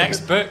aboard for the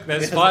next book?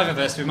 There's 5 of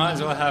us. We might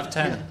as well have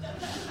 10.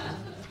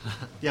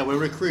 Yeah, we're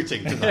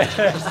recruiting tonight.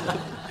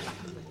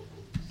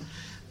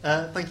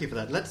 Thank you for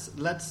that.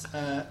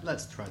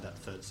 Let's try that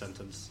third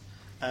sentence.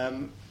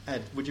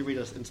 Ed, would you read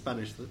us in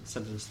Spanish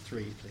sentence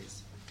 3,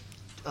 please?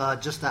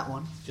 Just that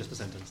one. Just the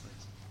sentence, thanks.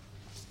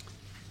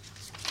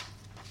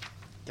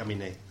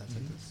 Caminé, that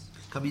sentence.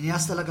 Caminé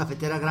hasta la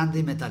cafetera grande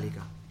y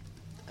metálica.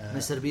 Me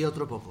serví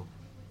otro poco.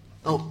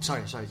 Oh,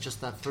 sorry,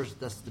 just that first,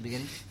 that's the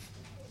beginning?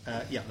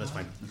 Yeah, that's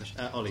fine.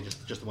 Ollie,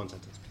 just the one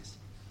sentence, please.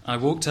 I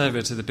walked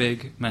over to the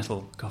big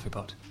metal coffee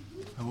pot.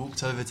 I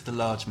walked over to the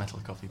large metal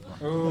coffee pot.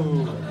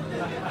 Oh.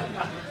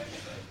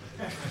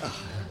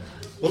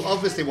 Well,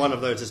 obviously one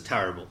of those is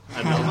terrible,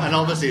 and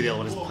obviously the other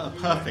one is a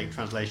perfect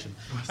translation.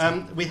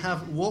 We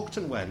have walked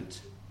and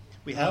went.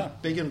 We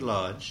have big and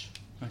large.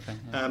 Okay.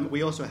 Yeah.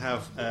 We also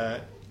have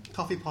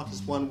coffee pot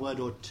is one word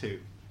or two.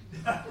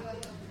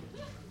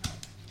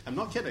 I'm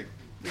not kidding.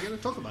 We're going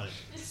to talk about it.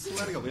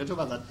 Swear to God, we're going to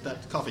talk about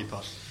that coffee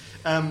pot.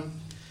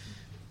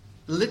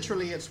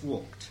 Literally, it's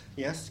walked.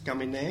 Yes,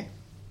 caminé.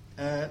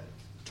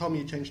 Tom,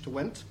 you changed to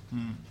went.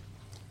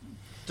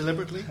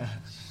 Deliberately?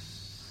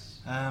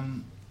 I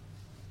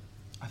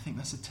think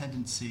that's a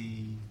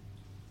tendency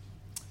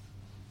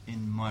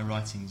in my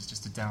writings,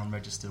 just to down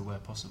register where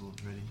possible,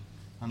 really.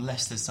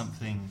 Unless there's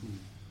something...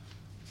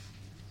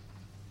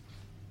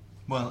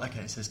 Well, okay,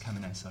 it says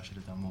caminé, so I should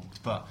have done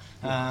walked. But,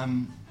 yeah.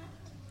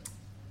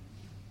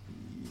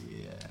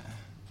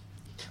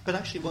 But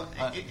actually,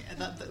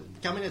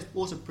 caminé is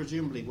also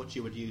presumably what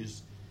you would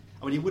use...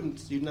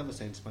 you'd never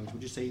say in Spanish,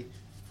 would you say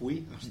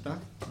fui, hasta?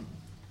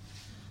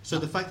 So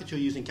the fact that you're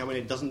using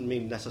caminé doesn't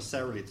mean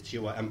necessarily that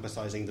you are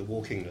emphasising the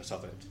walkingness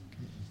of it.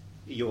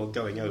 You're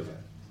going over.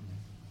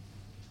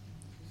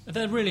 Are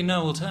there really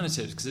no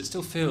alternatives? Because it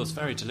still feels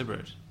very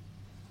deliberate.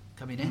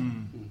 coming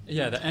in.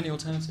 Yeah, are there any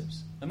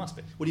alternatives? There must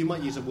be. Well, you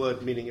might use a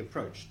word meaning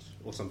approached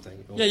or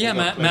something. Or, Yeah, or me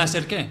not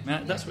pleasant.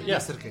 acerqué. That's what. Yeah,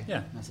 Acerqué.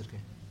 yeah. Acerqué.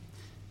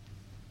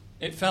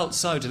 It felt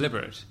so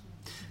deliberate.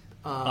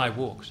 I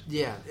walked.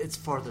 Yeah, it's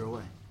farther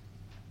away.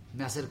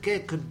 Me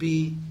acerqué could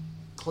be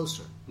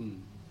closer.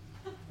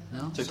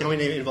 No? So coming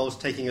in involves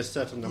taking a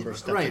certain number of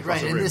steps Right, across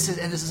right, a and room. this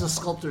is a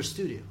sculptor's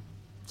studio,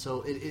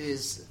 so it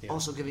is Yeah.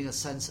 also giving a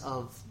sense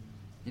of,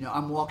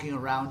 I'm walking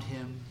around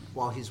him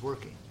while he's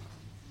working.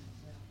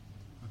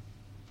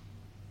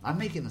 I'm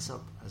making this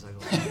up as I go.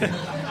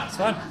 It's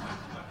fine.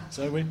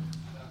 So we.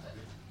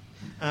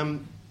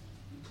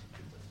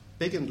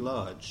 Big and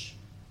large.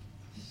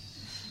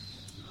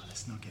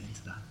 Let's not get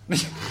into that.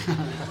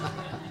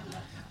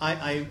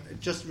 I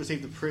just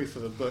received the proof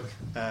of a book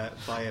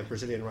by a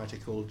Brazilian writer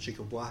called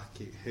Chico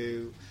Buarque,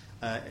 who,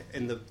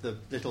 in the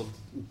little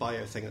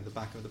bio thing at the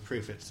back of the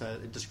proof,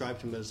 it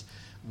described him as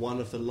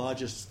one of the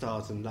largest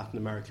stars in Latin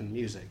American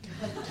music,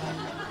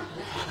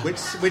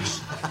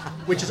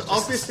 which is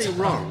obviously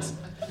wrong,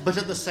 but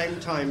at the same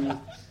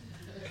time,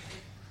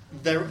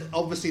 there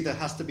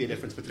has to be a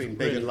difference between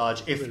big and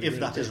large, if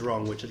that is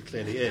wrong, which it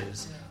clearly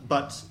is.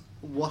 But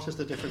what is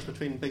the difference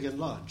between big and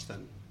large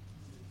then?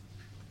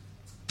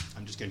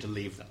 I'm just going to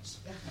leave that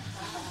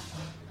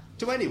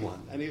to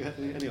anyone.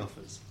 Any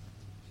offers?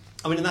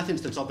 I mean, in that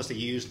instance, obviously,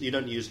 you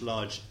don't use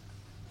large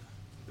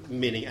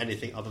meaning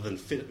anything other than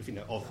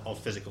of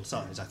physical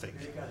size. I think.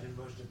 Big as in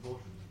most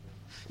important.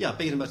 Yeah,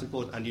 big is the most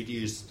important, and you'd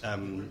use.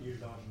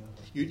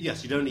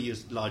 You'd only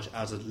use large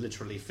as a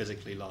literally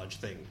physically large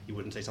thing. You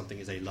wouldn't say something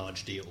is a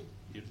large deal.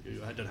 You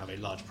don't have a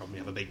large problem.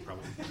 You have a big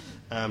problem. You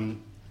might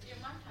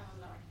have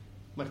a large.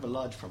 Might have a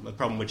large problem. A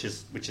problem which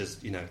is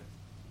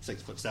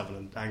 6'7"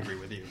 and angry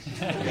with you.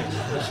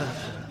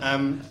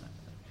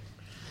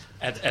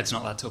 Ed's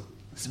not that tall.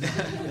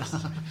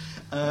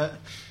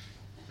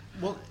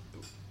 Well,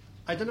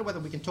 I don't know whether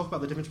we can talk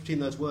about the difference between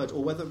those words,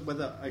 or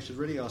whether I should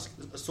really ask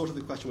sort of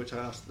the question which I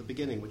asked at the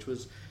beginning, which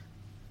was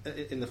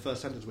in the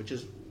first sentence, which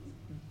is,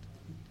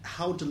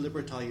 how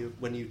deliberate are you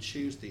when you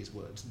choose these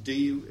words?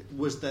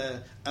 Was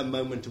there a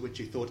moment at which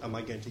you thought, am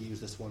I going to use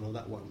this one or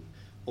that one?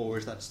 Or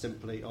is that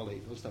simply,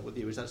 Ollie, I'll start with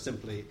you, is that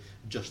simply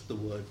just the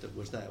word that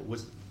was there?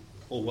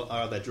 Or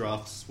are there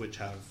drafts which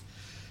have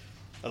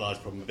a large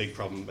problem, a big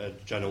problem, a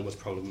ginormous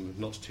problem,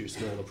 not too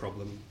small a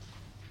problem?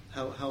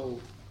 How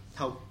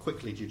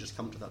quickly do you just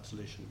come to that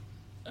solution?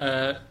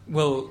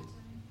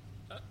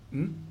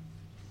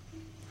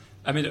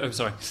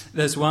 Sorry.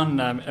 There's one.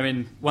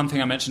 One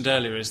thing I mentioned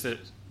earlier is that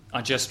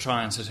I just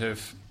try and sort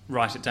of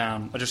write it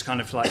down. I just kind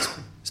of like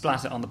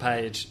splat it on the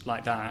page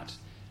like that,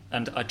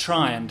 and I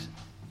try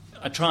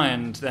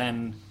and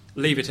then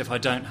leave it if I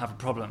don't have a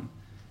problem,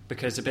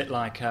 because a bit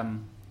like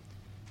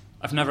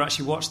I've never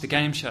actually watched the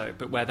game show,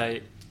 but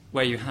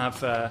where you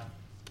have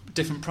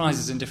different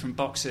prizes in different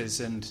boxes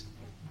and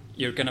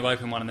you're going to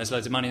open one and there's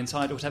loads of money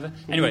inside or whatever.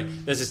 Anyway,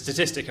 there's a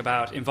statistic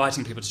about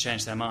inviting people to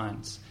change their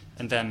minds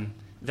and then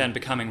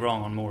becoming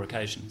wrong on more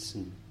occasions.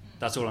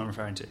 That's all I'm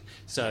referring to.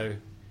 So,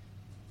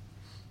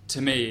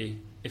 to me,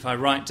 if I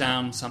write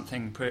down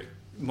something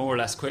more or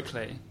less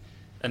quickly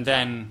and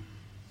then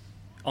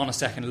on a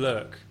second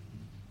look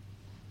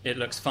it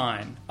looks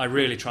fine, I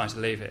really try to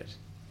leave it.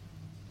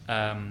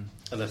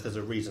 Unless there's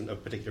a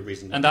particular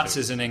reason. And that's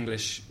as an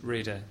English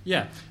reader.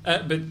 Yeah.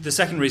 But the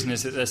second reason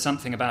is that there's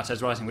something about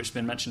Ed's writing which has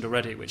been mentioned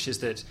already, which is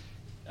that,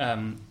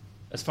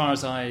 as far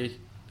as I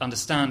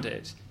understand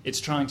it, it's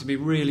trying to be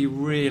really,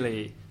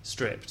 really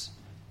stripped.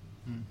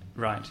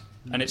 Right.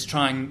 And it's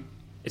doing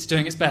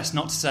its best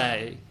not to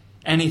say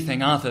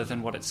anything other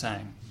than what it's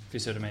saying, if you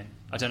see what I mean.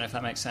 I don't know if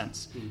that makes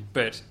sense.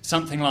 But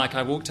something like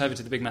I walked over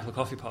to the Big Metal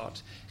Coffee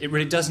Pot, it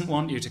really doesn't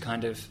want you to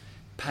kind of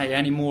pay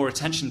any more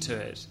attention to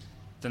it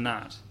than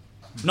that.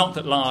 Not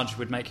that large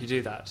would make you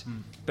do that,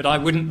 but I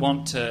wouldn't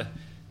want to...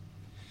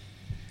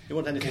 You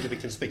want anything to be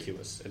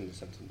conspicuous in the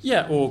sentence.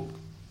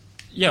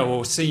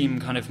 Or seem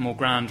kind of more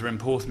grand or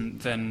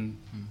important than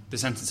the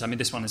sentence. I mean,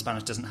 this one in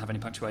Spanish doesn't have any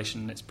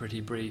punctuation. It's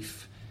pretty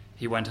brief.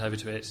 He went over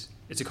to it.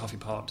 It's a coffee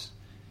pot.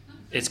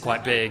 It's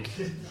quite big.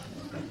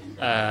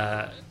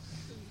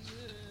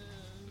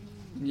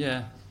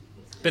 Yeah.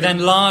 But then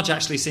large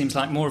actually seems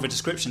like more of a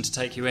description to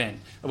take you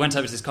in. I went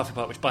over to this coffee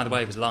pot, which, by the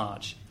way, was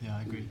large. Yeah,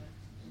 I agree.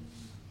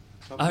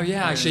 Oh,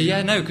 yeah, actually,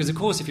 yeah, no, because, of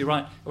course, if you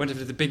write, I went over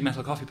to the Big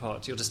Metal Coffee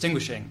Pot, you're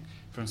distinguishing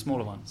from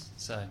smaller ones,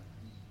 so...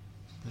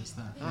 There's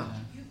that,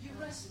 You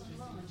rest on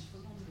large for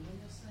longer when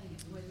you're saying it,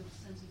 the way the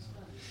sentence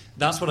goes.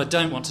 That's what I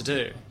don't want to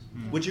do.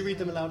 Would you read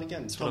them aloud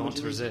again? That's what I want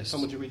to resist. Tom,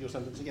 would you read your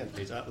sentence again,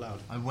 please, out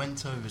loud? I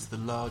went over to the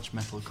large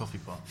metal coffee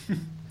pot.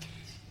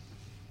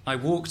 I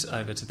walked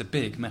over to the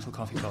Big Metal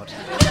Coffee Pot.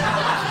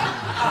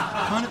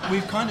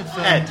 We've kind of...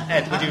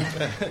 Ed, would you...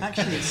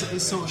 Actually,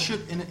 it sort of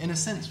should, in a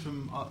sense,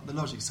 from the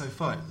logic so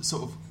far, it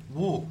sort of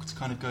walked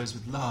kind of goes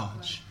with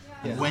large,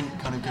 and went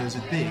kind of goes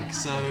with big,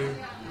 so...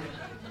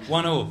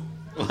 1-1.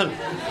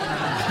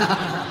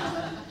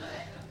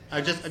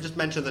 I just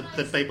mentioned that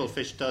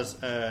Babelfish does...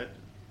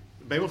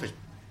 Babelfish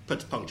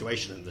puts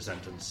punctuation in the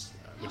sentence,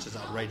 which is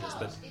outrageous,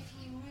 but... If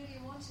he really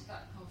wanted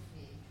that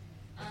coffee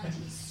and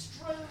he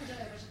strode over to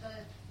the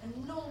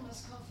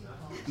enormous coffee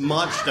pot.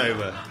 Marched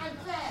over. And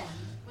then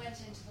went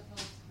into the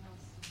post.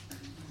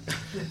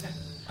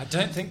 I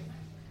don't think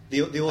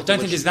The I author don't would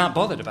think he's that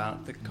bothered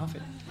about the coffee.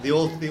 the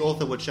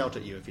author would shout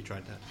at you if you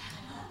tried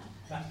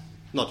that.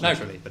 Not No.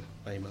 literally, but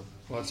by email.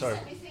 Well, sorry.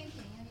 Set me thinking,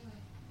 anyway.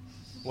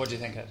 What do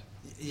you think, Ed?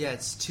 Yeah,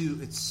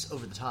 it's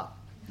over the top.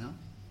 No,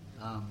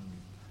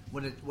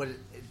 when it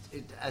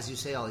as you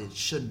say, Ollie, it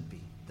shouldn't be.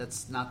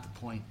 That's not the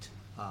point.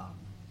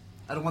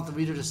 I don't want the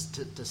reader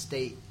to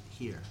stay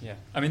here. Yeah,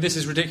 I mean, this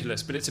is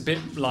ridiculous, but it's a bit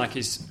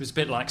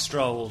like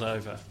strolled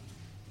over,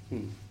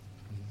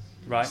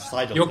 right?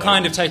 Sidled You're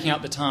kind over. of taking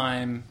up the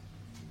time.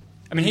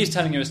 I mean, he's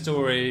telling you a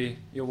story.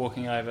 You're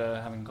walking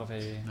over, having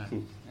coffee. Right. Yeah.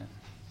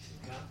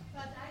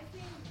 But I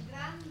think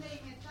Grande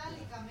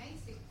Metallica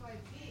makes it quite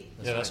big.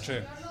 Yeah, that's true.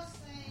 You're not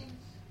saying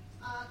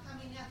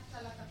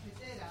Caminata la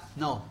Cafetera.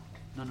 No.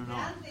 Grande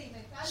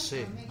Metallica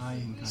Sí.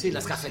 makes it See,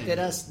 las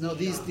cafeteras. No,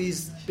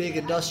 these big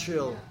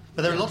industrial.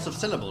 But there are lots of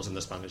syllables in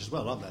the Spanish as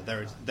well, aren't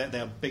there? They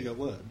are bigger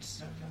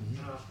words.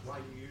 Why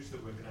do you use the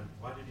word grande?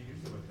 Why did you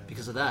use the word grande?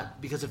 Because of that.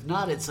 Because if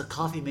not, it's a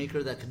coffee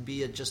maker that can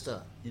be just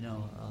a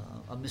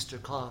Mr.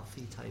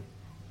 Coffee type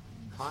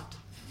pot,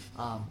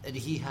 and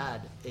he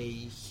had a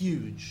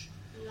huge,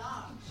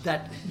 large.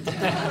 Large.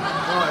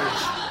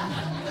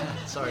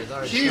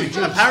 Huge.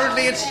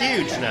 Apparently it's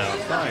huge now.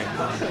 Fine.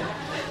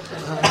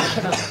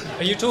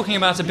 Are you talking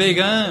about a big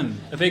urn?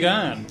 A big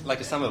urn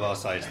Like a samovar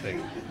size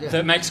thing. Yeah.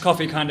 that makes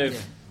coffee kind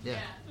of. Yeah.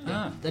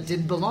 Ah. That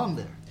didn't belong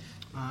there,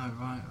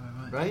 Right.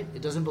 right?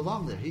 It doesn't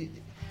belong there.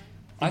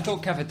 I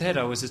thought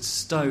cafetera was a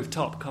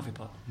stove-top coffee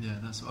pot. Yeah,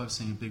 that's what I've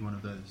seen, a big one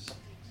of those.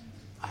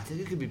 I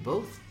think it could be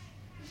both.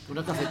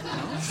 Una cafetera.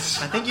 No?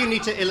 I think you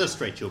need to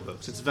illustrate your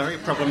books. It's very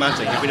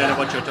problematic if you don't know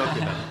what you're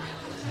talking about.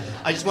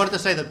 I just wanted to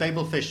say that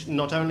Babelfish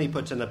not only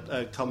puts in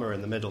a comma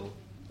in the middle,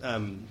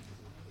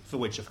 for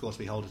which, of course,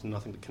 we hold it in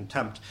nothing but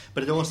contempt,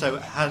 but it also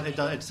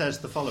it says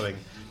the following.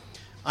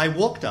 I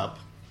walked up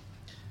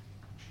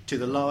to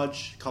the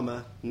large,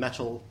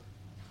 metal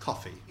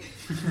coffee.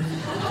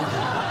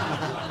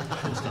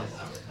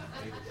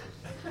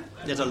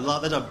 There's a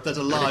large,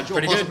 or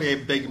Pretty possibly a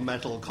big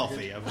metal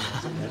coffee.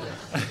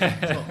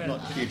 It's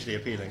not hugely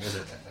appealing, is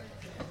it? Can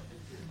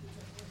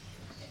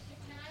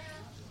I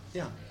ask?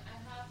 Yeah. I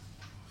have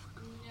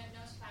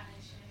no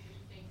Spanish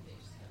and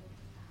English, so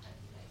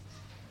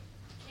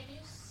can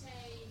you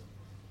say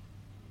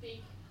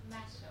big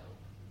metal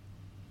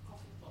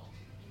coffee pot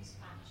in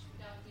Spanish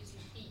without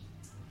using E?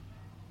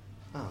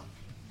 Oh.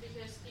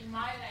 Because in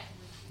my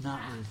language, you Not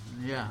can.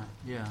 really.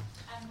 Yeah.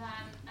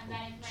 And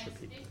then it makes a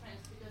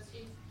difference because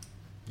if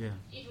Yeah.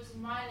 it was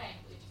in my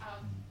language, I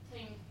would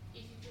think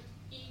if you put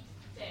eat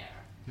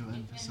there, You're it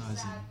means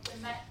emphasizing.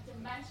 that the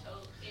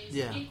metal is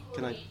Yeah.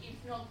 equally, if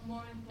not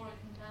more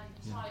important than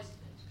the size of it.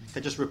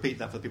 Can I just repeat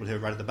that for the people who are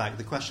right at the back?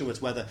 The question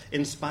was whether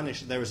in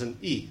Spanish there is an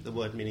E, the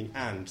word meaning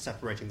and,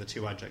 separating the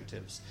two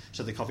adjectives.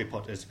 So the coffee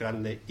pot is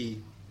grande y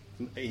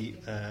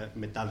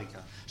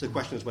metálica. So the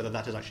question is whether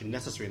that is actually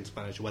necessary in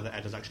Spanish or whether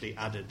Ed has actually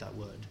added that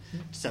word,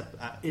 It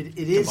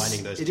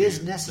combining those is. It two, is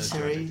those two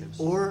necessary adjectives.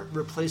 or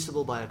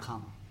replaceable by a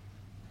comma.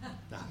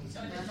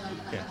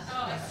 Yeah. Oh,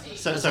 I see.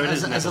 So it is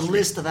as a necessary.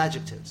 list of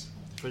adjectives,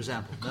 for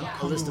example. No? A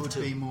Comma list of would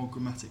two. be more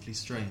grammatically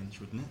strange,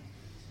 wouldn't it?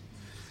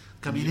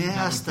 Caminé That would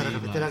hasta la be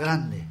cafetera like-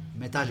 grande.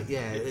 Metallic.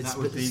 Yeah, it's That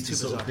would be it's too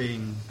sort of bizarre.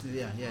 being...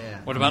 Yeah.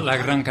 What about la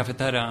gran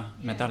cafetera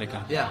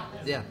metálica? Yeah,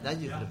 that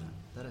you could have done.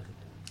 That I could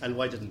have And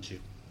why didn't you?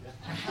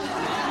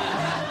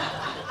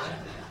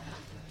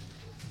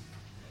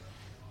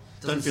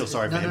 done. Don't feel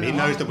sorry for No, him. no, He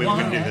no. knows that we were Why?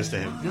 going to do this to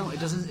him. No, it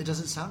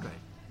doesn't sound right.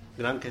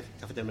 Gran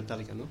cafetera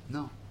metálica,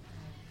 no?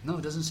 No,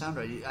 it doesn't sound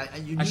right. You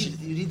Actually-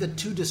 need the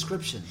two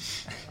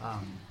descriptions.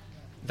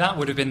 That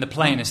would have been the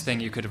plainest thing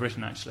you could have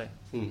written, actually.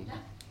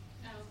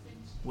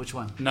 Which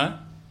one? No?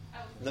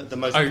 The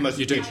most, Oh, most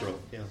you do. neutral.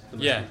 Yeah. the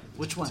most Yeah.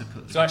 Which one?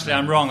 So actually,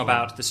 I'm wrong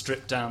about the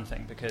stripped down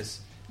thing because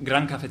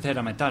gran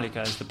cafetera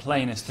metálica is the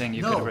plainest thing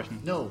you could have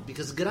written. No,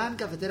 because gran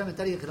cafetera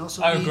metálica can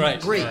also Oh, mean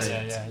great! great.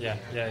 Yeah.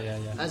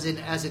 As in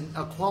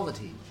a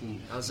quality.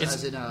 As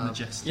in a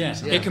Majestic. Yeah,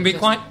 Yeah, it can be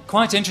just-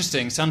 quite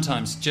interesting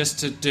sometimes just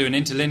to do an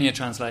interlinear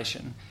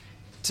translation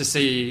to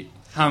see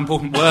how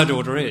important word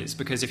order is.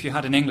 Because if you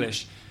had in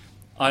English,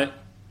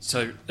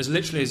 so as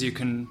literally as you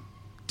can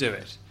do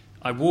it,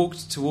 I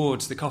walked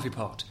towards the coffee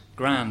pot,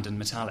 grand and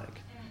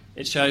metallic.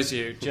 It shows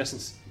you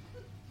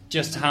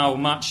just how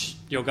much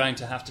you're going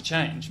to have to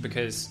change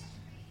because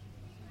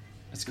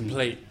it's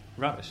complete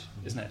rubbish,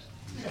 isn't it?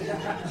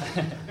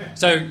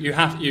 So you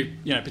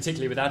know,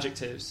 particularly with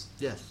adjectives.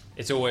 yes.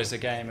 It's always a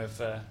game of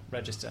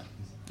register.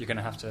 You're going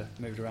to have to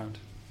move it around.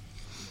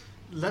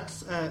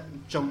 Let's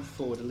jump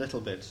forward a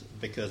little bit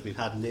because we've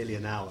had nearly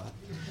an hour.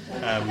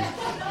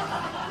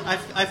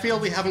 I feel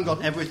we haven't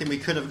got everything we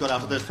could have got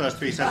out of those first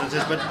three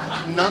sentences, but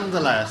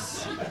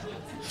nonetheless,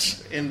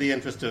 in the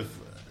interest of,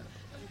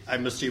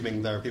 I'm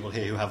assuming there are people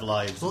here who have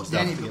lives. Well, and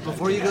stuff Danny, to get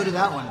before back you to. go to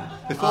that one.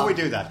 Before we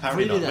do that,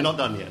 apparently before you do not. that,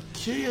 We're not done yet.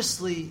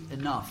 Curiously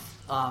enough,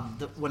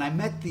 when I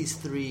met these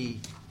three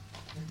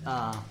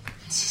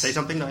Say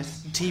something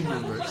nice. Team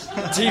members.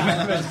 Team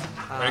members.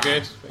 Very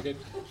good. Very good.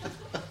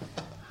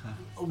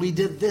 We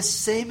did this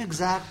same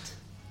exact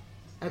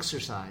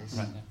exercise,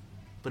 Right.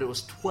 but it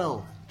was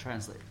 12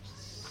 translators.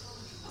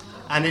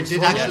 And it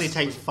did actually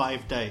take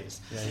 5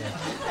 days. Yeah,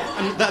 yeah.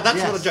 And that's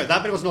Yes. not a joke.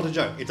 That bit was not a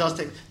joke. It does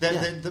take...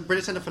 The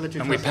British Centre for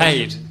Literary And we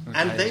Translation... paid.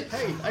 And they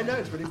paid. I know,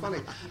 it's really funny.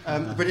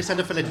 The British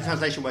Centre for Literary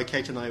Translation, where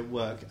Kate and I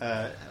work,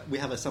 we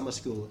have a summer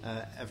school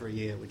every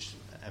year,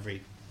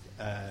 every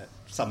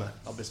summer,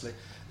 obviously,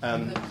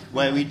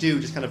 where we do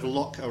just kind of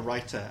lock a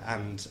writer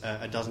and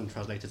a dozen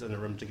translators in a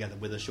room together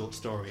with a short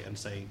story and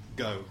say,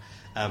 go.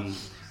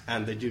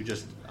 And they do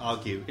just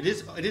argue. It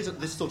is at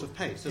this sort of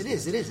pace, isn't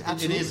it? It is,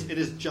 absolutely. It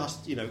is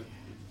just,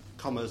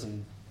 commas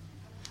and...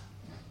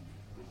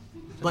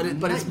 But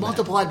it's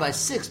multiplied by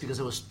 6 because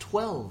it was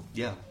 12.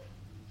 Yeah.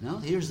 No,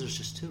 there's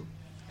just 2.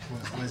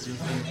 Where's your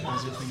thing? About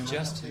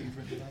Just that you've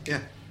written about? Yeah,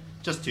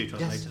 just 2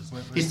 translators.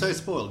 Yes. He's so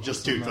spoiled,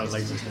 just 2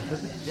 translators.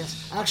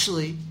 Yes.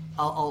 Actually,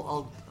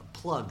 I'll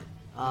plug.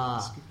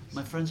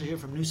 My friends are here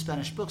from New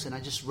Spanish Books, and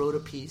I just wrote a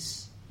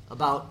piece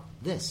about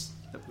this.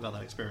 About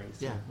that experience.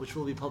 Yeah, which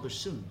will be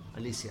published soon,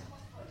 Alicia.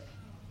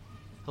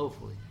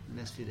 Hopefully, in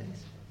the next few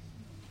days.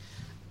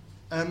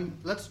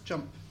 Let's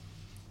jump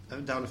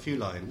down a few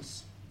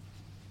lines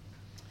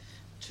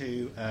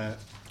to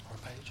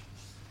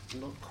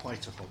not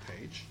quite a whole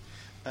page.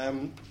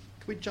 Can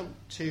we jump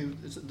to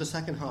the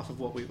second half of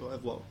what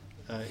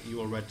you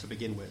all read to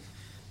begin with?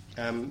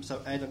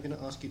 So Ed, I'm going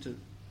to ask you to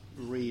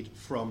read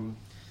from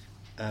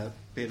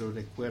Pero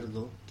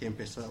recuerdo que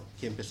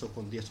empezó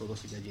con 10 o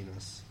 12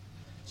 gallinas.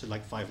 So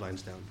like 5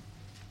 lines down.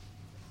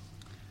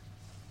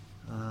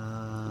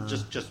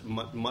 Just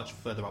much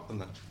further up than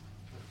that.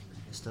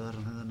 Estaba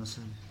arrancando, no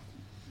sé.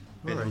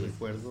 Pero Where are you?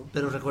 recuerdo.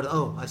 Pero recuerdo.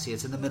 Oh, I see.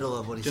 It's in the middle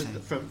of what he's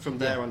Just saying. from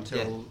there Yeah,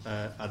 until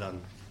Adán.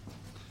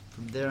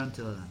 From there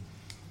until Adán.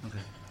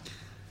 Okay.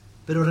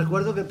 Pero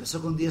recuerdo que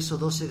empezó con 10 o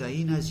 12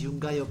 gallinas y un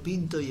gallo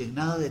pinto, y en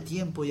nada de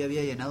tiempo ya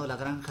había llenado la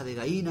granja de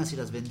gallinas y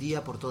las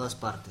vendía por todas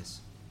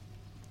partes.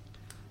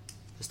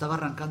 Estaba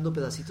arrancando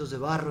pedacitos de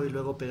barro y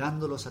luego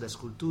pegándolos a la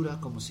escultura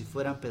como si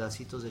fueran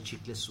pedacitos de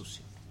chicle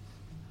sucio.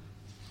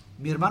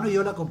 Mi hermano y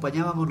yo la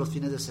acompañábamos los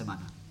fines de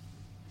semana.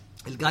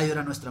 El gallo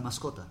era nuestra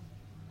mascota.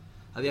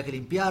 Había que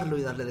limpiarlo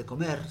y darle de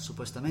comer,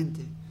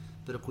 supuestamente,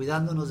 pero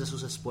cuidándonos de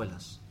sus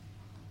espuelas.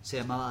 Se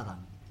llamaba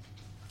Adán.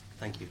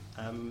 Thank you.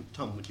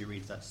 Tom, would you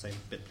read that same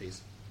bit,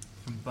 please?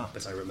 From But.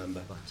 As I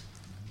remember.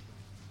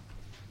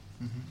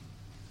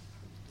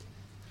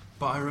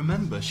 But I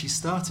remember she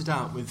started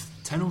out with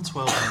 10 or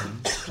 12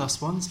 hens,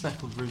 plus 1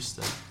 speckled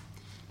rooster,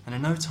 and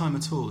in no time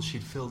at all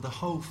she'd filled the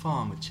whole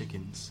farm with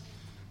chickens,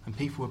 and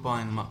people were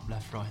buying them up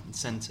left, right and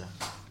centre.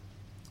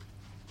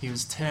 He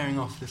was tearing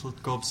off little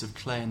gobs of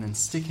clay and then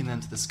sticking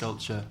them to the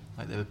sculpture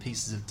like they were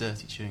pieces of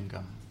dirty chewing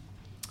gum.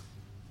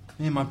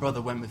 Me and my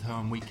brother went with her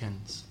on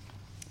weekends.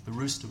 The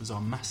rooster was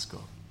our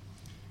mascot.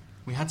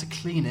 We had to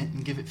clean it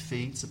and give it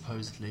feed,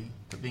 supposedly,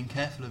 but being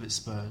careful of its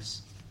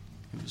spurs,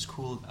 it was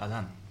called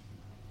Adán.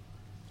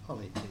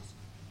 Holly, please.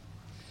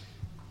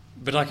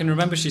 But I can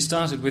remember she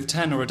started with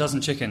 10 or a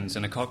dozen chickens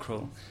and a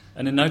cockerel,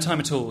 and in no time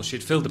at all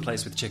she'd filled the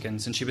place with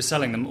chickens, and she was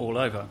selling them all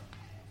over.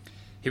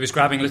 He was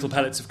grabbing little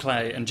pellets of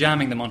clay and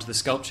jamming them onto the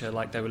sculpture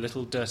like they were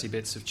little dirty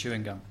bits of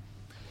chewing gum.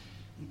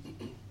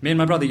 Me and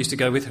my brother used to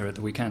go with her at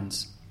the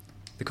weekends.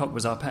 The cock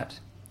was our pet.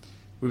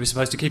 We were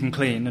supposed to keep him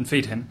clean and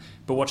feed him,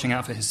 but watching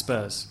out for his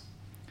spurs.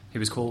 He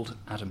was called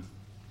Adam.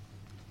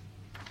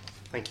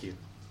 Thank you.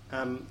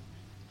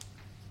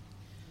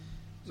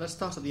 Let's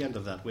start at the end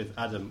of that with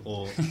Adam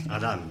or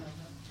Adán.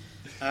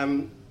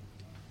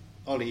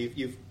 Ollie,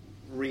 you've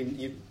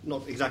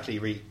not exactly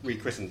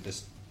rechristened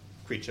this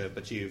creature,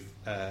 but you've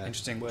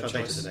Interesting word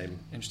translated choice. the name.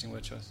 Interesting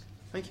word choice.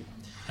 Thank you.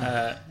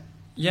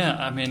 Yeah,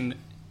 I mean,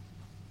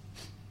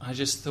 I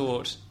just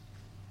thought,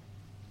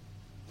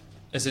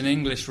 as an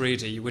English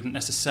reader, you wouldn't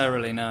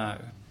necessarily know.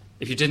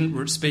 If you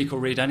didn't speak or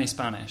read any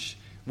Spanish,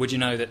 would you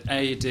know that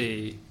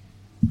A-D,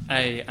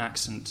 A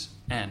accent,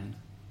 N,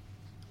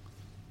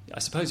 I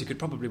suppose you could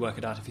probably work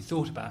it out if you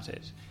thought about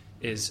it,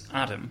 is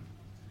Adam.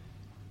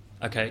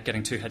 Okay,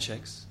 getting 2 head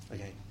shakes.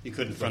 Okay, you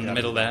couldn't From the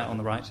middle there on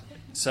the right.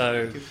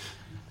 So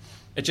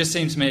it just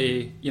seemed to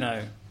me,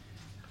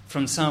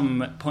 from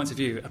some points of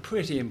view, a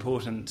pretty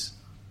important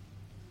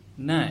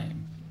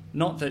name.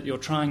 Not that you're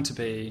trying to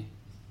be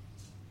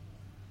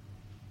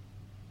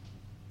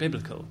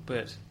biblical,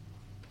 but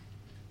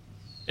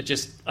it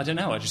just, I don't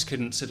know, I just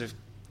couldn't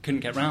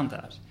get round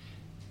that.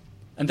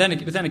 But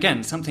then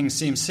again, something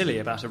seems silly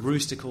about a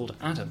rooster called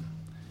Adam.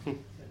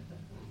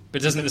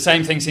 But doesn't the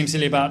same thing seem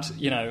silly about,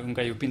 un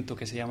gallo pinto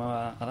que se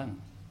llamaba Adán?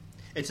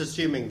 It's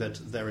assuming that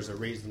there is a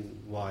reason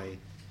why,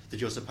 that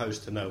you're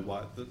supposed to know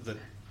why,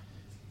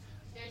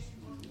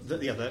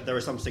 there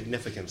is some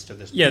significance to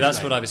this. Yeah, that's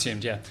name. what I've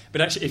assumed, yeah.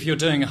 But actually, if you're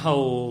doing a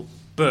whole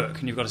book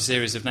and you've got a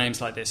series of names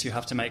like this, you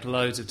have to make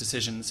loads of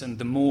decisions, and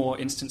the more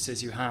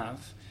instances you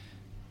have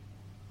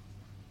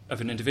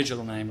of an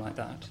individual name like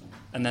that,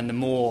 and then the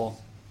more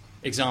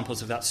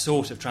examples of that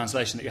sort of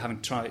translation that you're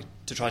having to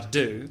try to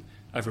do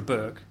over a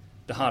book,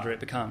 the harder it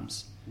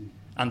becomes.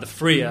 And the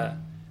freer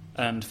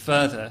and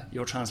further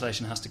your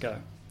translation has to go,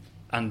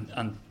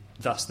 and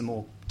thus the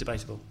more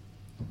debatable.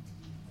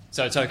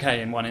 So it's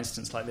okay in one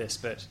instance like this,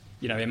 but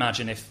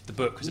imagine if the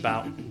book was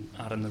about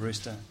Adam the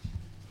rooster.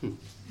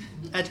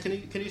 Ed, can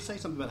you say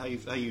something about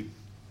how you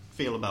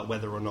feel about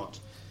whether or not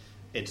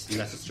it's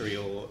necessary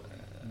or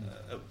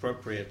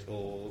appropriate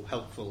or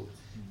helpful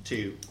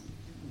to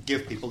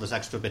give people this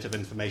extra bit of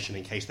information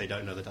in case they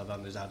don't know that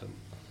Adam is Adam?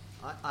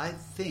 I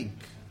think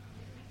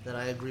that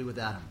I agree with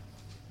Adam.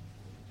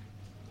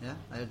 Yeah,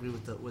 I agree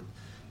with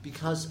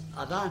because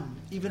Adan,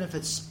 even if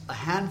it's a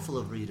handful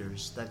of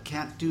readers that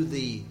can't do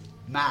the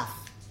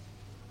math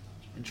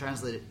and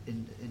translate it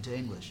into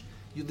English,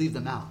 you leave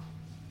them out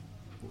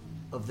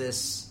of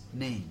this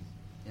name.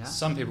 Yeah?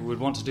 Some people would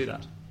want to do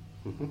that.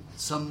 Mm-hmm.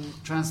 Some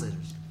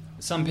translators.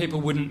 Some people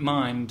wouldn't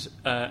mind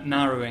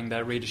narrowing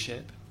their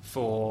readership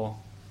for,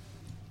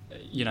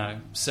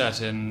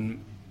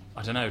 certain,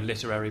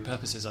 literary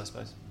purposes, I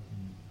suppose.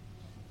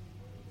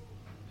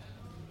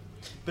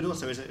 But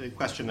also, is it a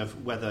question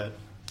of whether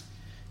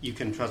you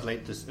can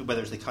translate this,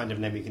 whether it's the kind of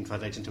name you can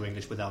translate into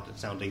English without it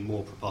sounding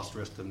more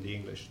preposterous than the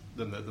English,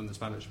 than the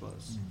Spanish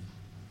was?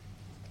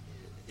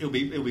 It'll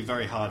be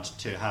very hard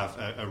to have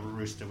a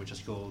rooster which is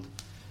called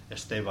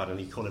Esteban and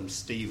you call him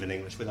Steve in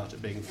English without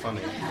it being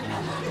funny.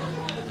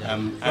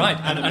 Right,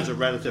 and it's a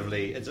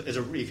relatively,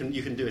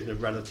 you can do it in a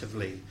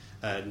relatively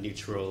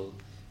neutral.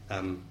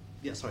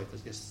 Sorry,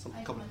 there's some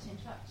I comment. want to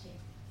interrupt you.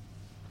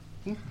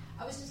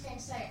 I was just going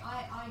to say,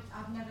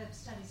 I've never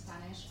studied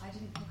Spanish. I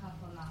didn't pick up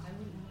on that. I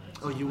wouldn't have picked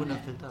up on it. You wouldn't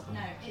have picked up on it?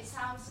 No, it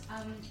sounds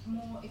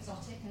more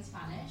exotic in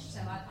Spanish, so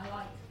I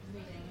like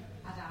reading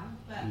Adam,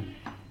 but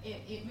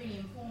it really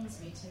informs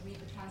me to read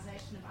the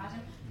translation of Adam,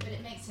 but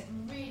it makes it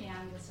really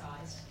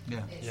anglicised.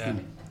 Yeah.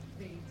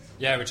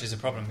 Yeah, which is a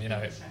problem,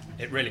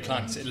 it really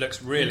clunks. It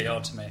looks really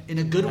odd to me. In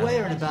a good way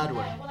or in a bad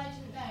way? Well, I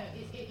didn't know.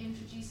 It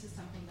introduces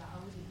something that I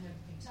wouldn't have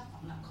picked up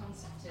on, that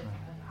concept of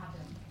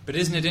Adam. But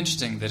isn't it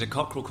interesting that a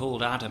cockerel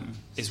called Adam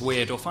is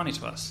weird or funny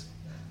to us?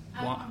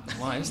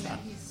 Why is that?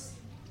 He's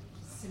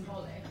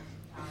symbolic.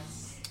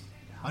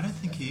 I don't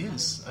think he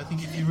is. I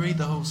think if you read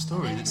the whole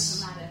story, It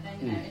doesn't matter.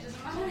 Then, it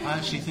doesn't matter. I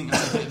actually think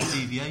that's a bit of a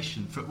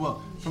deviation.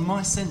 From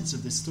my sense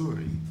of this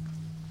story,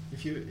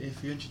 if you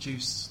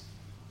introduce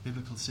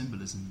biblical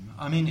symbolism,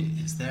 I mean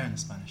it's there in the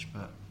Spanish,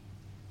 but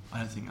I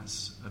don't think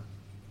that's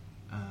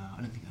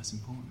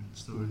important in the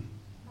story.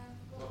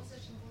 What was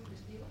such important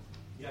to you?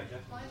 Yeah,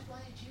 Why did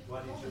you call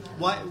him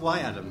Adam? Why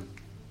Adam?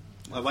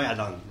 Why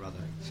Adam,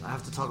 rather? I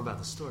have to talk about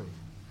the story.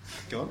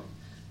 Go on.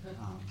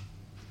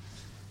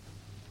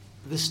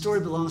 This story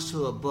belongs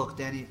to a book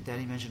Danny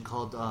mentioned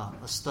called A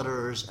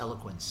Stutterer's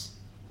Eloquence,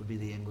 would be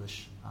the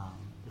English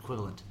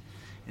equivalent.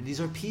 And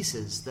these are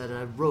pieces that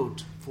I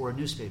wrote for a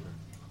newspaper.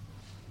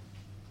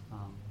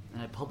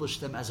 And I published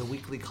them as a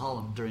weekly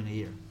column during a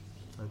year.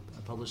 So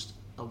I published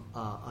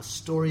a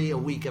story a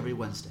week every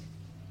Wednesday.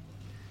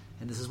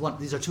 And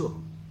these are two of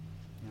them.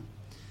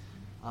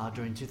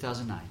 During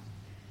 2009.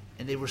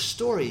 And they were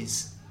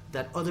stories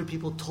that other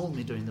people told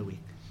me during the week.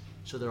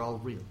 So they're all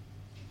real.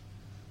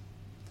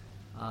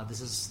 The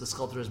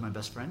sculptor is my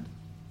best friend.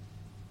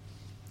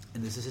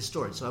 And this is his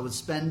story. So I would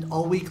spend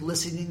all week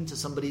listening to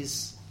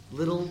somebody's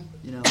little,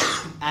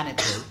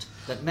 anecdote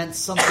that meant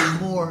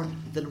something more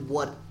than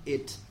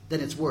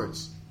its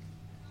words.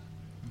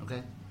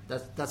 Okay?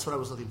 That's what I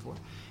was looking for.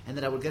 And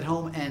then I would get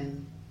home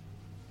and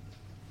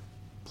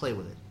play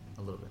with it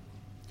a little bit.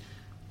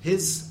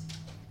 His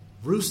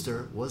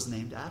rooster was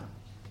named Adam.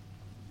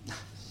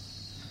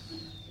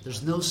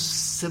 There's no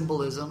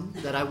symbolism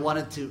that I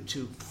wanted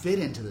to fit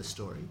into the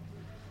story.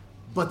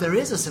 But there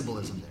is a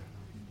symbolism there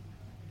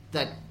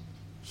that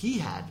he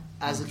had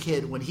as a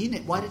kid when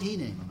why did he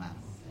name him Adam?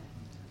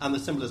 And the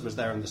symbolism is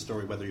there in the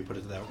story, whether you put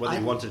it there, whether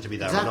you wanted it to be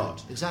there or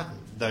not. Exactly.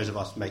 Those of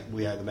us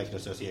we either make an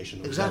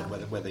association, exactly.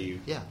 whether you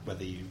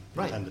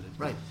intended it.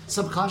 Right,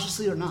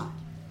 subconsciously or not,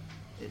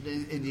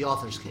 in the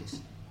author's case.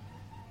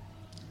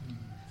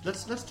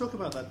 Let's talk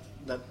about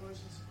that.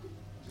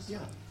 Yeah.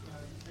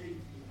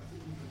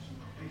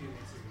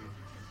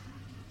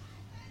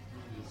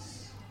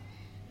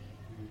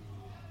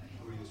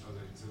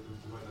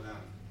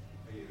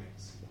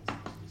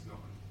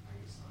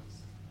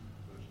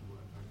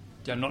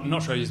 Yeah,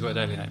 not sure I use the word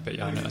alienate, but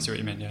yeah, I see what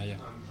you mean. Yeah.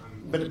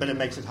 But it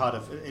makes it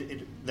harder.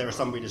 There are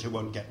some readers who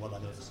won't get what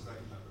that is.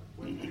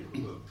 When you pick a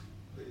book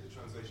that is a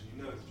translation,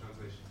 you know it's a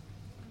translation,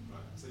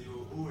 right? So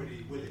you're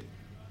already willing.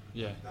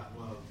 Yeah. That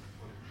world.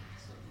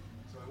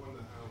 So I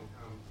wonder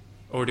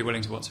how. Already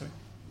willing to what? Sorry.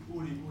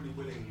 Already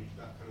willing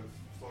that kind of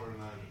foreign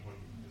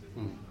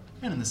land.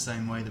 And in the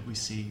same way that we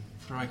see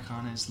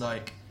Freikhan is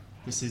like,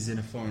 this is in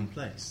a foreign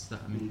place.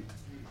 That I mean. But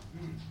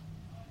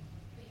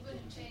you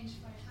wouldn't change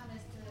Freikhan to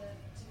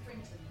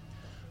Frinton.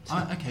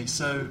 Okay,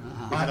 so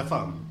I had a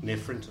farm near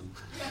Frinton.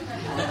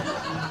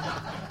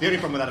 The only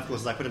problem with that, of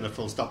course, is I put in a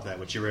full stop there,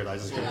 which you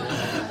realise is good.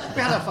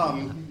 We had a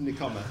farm near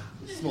comma,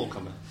 small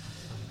comma.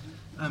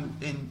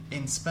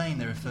 In Spain,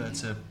 they refer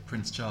to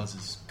Prince Charles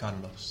as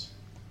Carlos,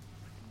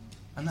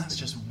 and that's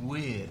just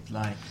weird.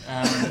 Like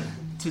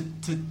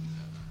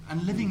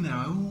and living there,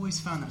 I always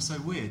found that so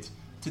weird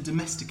to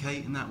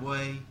domesticate in that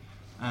way,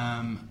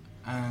 and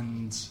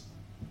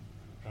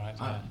Right.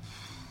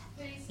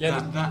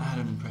 that had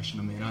an impression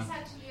on me. And There's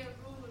actually a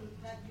rule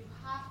that you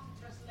have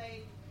to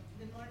translate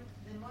the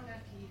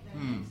monarchy, the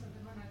names of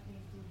the monarchy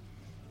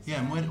into.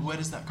 And where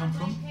does that come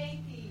from?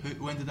 Katie.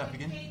 When did that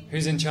begin?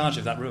 Who's in charge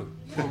of that rule?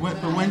 But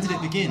when did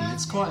it begin?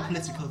 It's quite a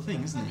political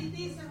thing, isn't But it? it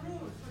is a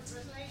rule for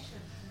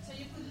translation. So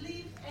you could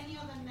leave any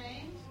other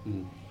name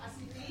as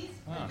it is,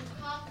 but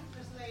you have to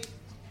translate.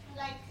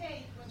 Like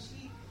Kate, when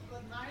she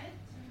got married,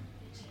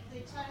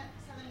 they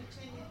suddenly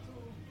changed it to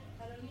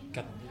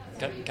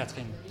Caroline.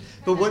 Catherine.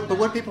 But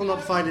would people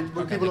not find it?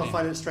 Would people not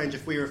find it strange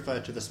if we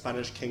referred to the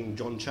Spanish King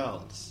John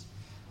Charles?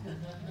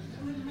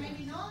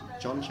 Maybe not.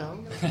 John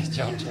Charles.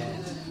 John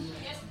Charles.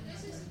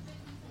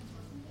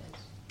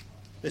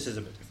 This is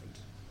a bit different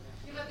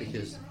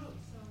because,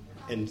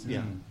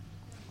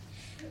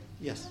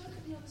 yes. Look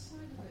at the other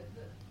side of it.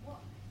 That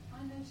what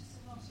I noticed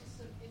a lot is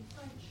that in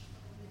French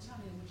and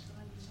Italian, which the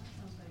language I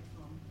translate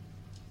from,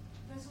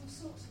 there's all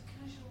sorts of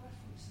casual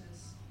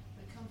references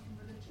that come from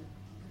religion,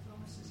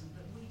 Catholicism,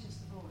 that we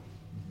just avoid.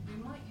 We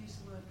might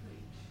use the word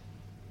preach,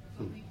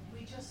 but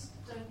we just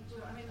don't do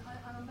it. I mean,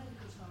 I'm a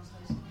medical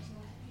translator. It's an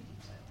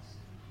orthopedic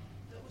text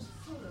that was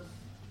full of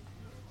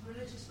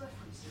religious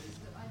references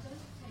that I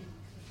don't think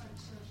the French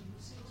surgeon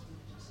would see as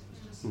religious.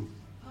 It was just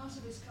part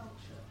of his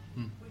culture,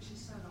 which is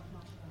so not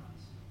part of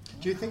ours.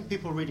 Do you think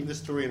people reading the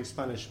story in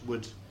Spanish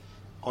would,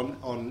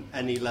 on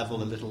any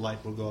level, a little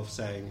light will go off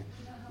saying,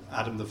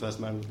 Adam, the first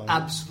man of the Bible?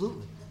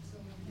 Absolutely.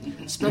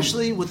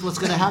 Especially with what's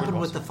going to happen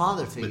with the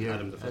father figure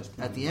Adam, the first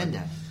at the end.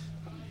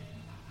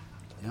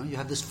 You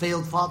have this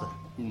failed father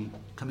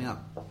coming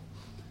up.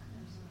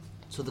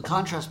 So the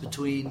contrast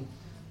between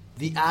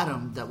the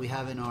Adam that we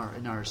have in our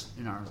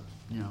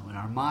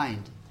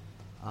mind,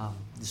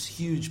 this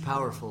huge,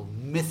 powerful,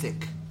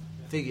 mythic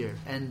figure,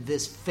 and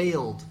this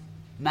failed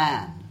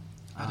man.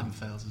 Adam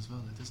fails as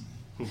well, though, doesn't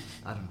he?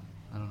 I don't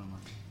know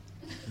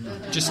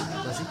much. Just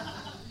Does he?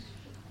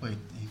 Well,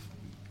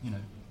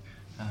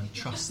 he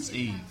trusts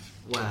Eve.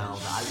 Well,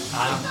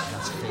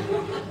 that's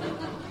failed.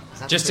 Is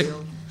that Just to-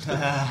 failed?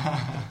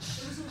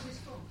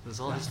 It was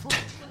all his fault.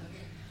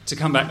 to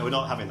come back. No, we're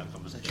not having that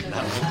conversation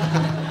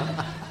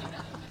now.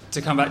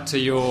 To come back to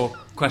your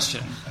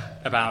question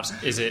about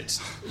is it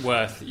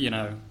worth,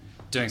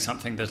 doing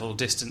something that'll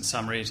distance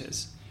some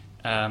readers,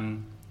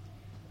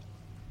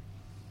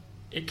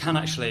 it can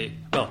actually.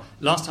 Well,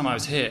 last time I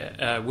was here,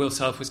 Will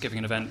Self was giving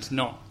an event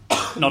not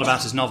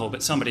about his novel,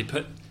 but we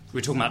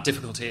were talking about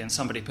difficulty, and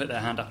somebody put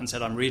their hand up and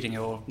said, "I'm reading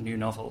your new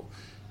novel.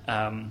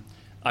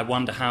 I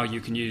wonder how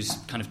you can use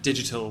kind of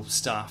digital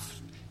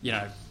stuff.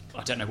 I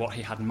don't know what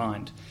he had in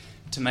mind."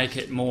 To make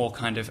it more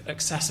kind of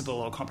accessible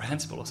or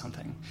comprehensible or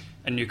something.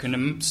 And you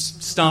can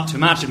start to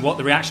imagine what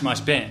the reaction might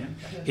have been.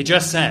 He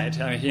just said,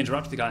 he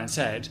interrupted the guy and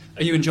said,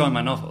 "Are you enjoying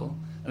my novel?"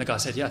 And the guy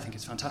said, "Yeah, I think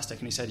it's fantastic."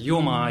 And he said,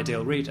 "You're my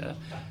ideal reader."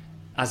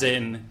 As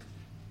in,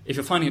 if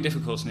you're finding it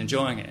difficult and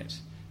enjoying it,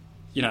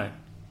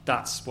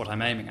 that's what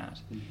I'm aiming at.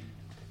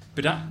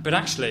 But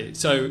actually,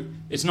 so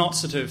it's not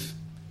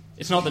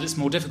that it's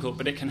more difficult,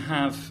 but it can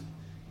have,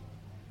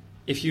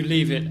 if you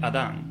leave it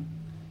Adan,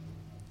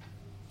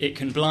 it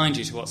can blind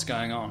you to what's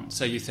going on.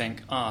 So you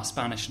think,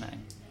 Spanish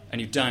name, and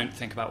you don't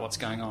think about what's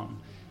going on.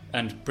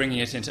 And bringing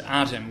it into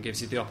Adam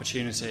gives you the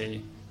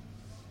opportunity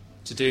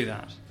to do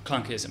that,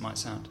 clunky as it might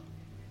sound.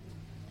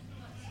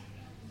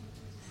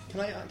 Can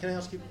I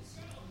ask you?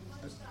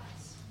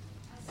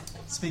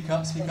 Speak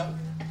up. I'm a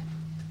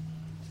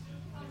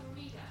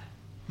reader.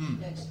 I don't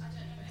know anything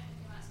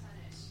about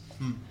Spanish.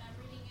 And I'm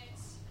reading it,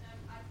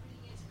 I'm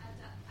reading it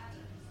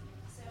Adam.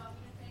 So I'm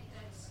going to think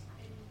that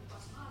in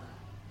Guatemala,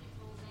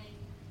 people name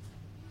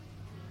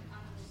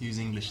animals. Use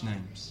English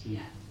names.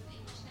 Yeah, with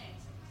English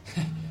names.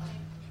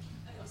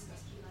 I also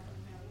must be like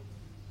Mary.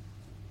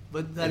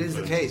 But that is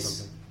the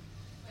case.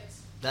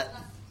 That's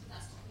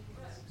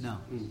not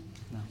being wrote.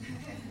 No.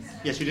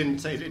 Yes, you didn't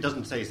say. It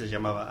doesn't say. It says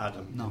llamaba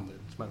Adam No. in the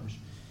Spanish.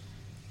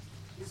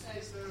 So, in a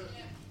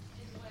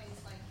way,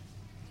 it's like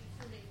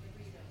fooling the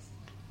readers.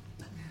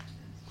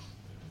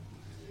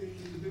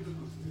 In the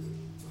biblical,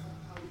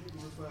 how do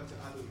people refer to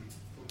Adam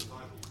from the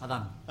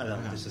Bible?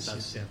 Adam. This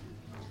is yeah.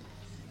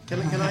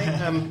 Can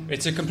I?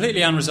 It's a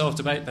completely unresolved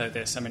debate, though,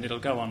 this. I mean, it'll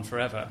go on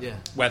forever, Yeah.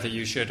 whether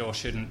you should or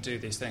shouldn't do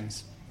these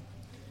things.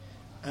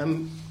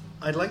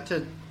 I'd like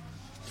to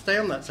stay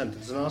on that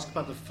sentence and ask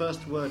about the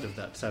first word of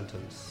that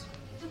sentence.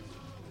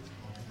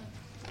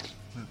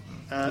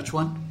 Which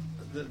one?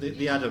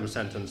 The Adam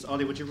sentence.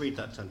 Ollie, would you read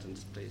that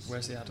sentence, please?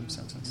 Where's the Adam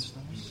sentence?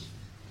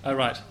 Oh,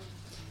 right.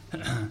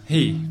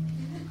 He.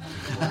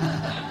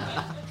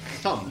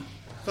 Tom,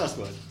 first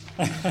word.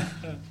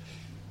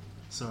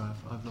 Sorry,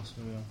 I've lost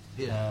where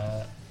we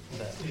are.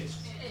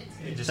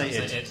 Yeah. Just say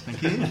it.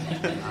 Thank you.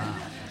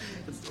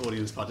 It's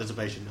audience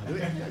participation now.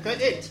 Okay,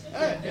 it.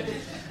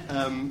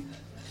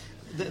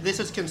 This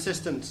is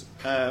consistent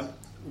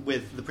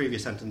with the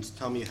previous sentence,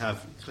 Tom, you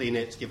have clean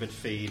it, give it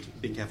feed,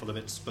 being careful of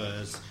its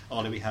spurs.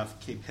 Ollie, we have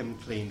keep him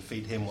clean,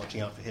 feed him,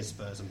 watching out for his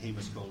spurs, and he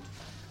was called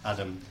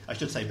Adam. I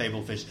should say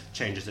Babelfish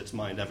changes its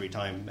mind every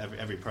time,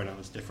 every pronoun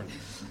is different.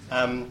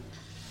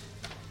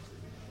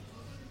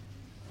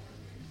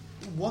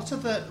 What are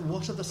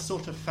the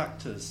sort of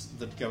factors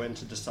that go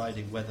into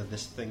deciding whether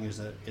this thing is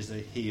a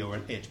he or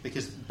an it?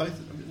 Because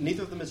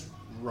neither of them is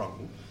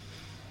wrong.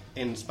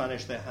 In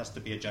Spanish, there has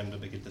to be a gender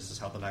because this is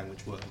how the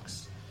language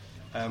works.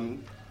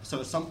 So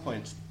at some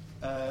point,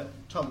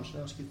 Tom, should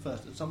I ask you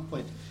first? At some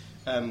point,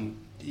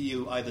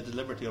 you either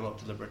deliberately or not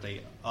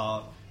deliberately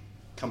are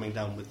coming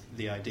down on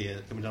the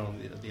idea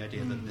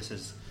that this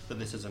is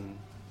an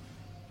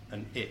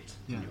it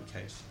in your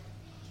case.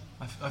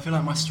 I feel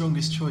like my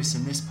strongest choice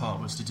in this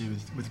part was to do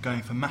with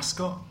going for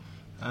mascot,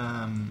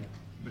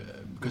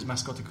 because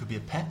mascota could be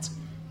a pet.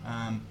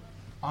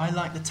 I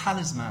like the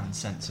talisman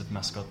sense of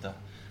mascota,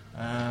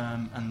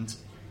 and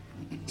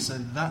so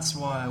that's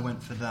why I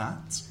went for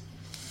that.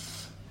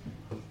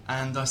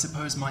 And I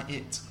suppose my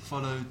it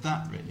followed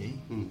that, really.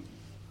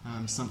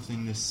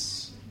 Something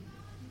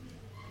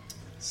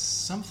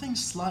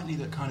slightly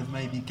that kind of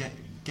maybe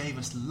gave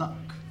us luck,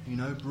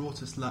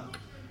 brought us luck,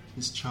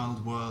 this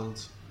child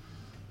world.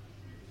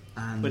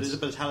 But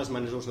a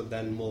talisman is also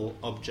then more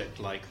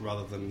object-like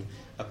rather than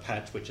a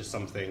pet, which is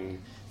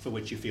something for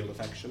which you feel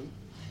affection.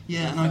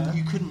 Yeah, and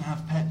you couldn't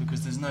have pet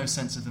because there's no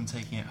sense of them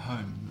taking it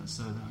home,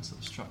 so I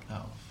sort of struck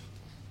that off.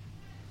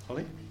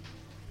 Ollie?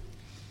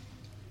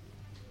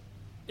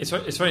 It's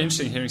very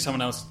interesting hearing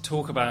someone else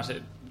talk about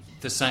it,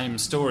 the same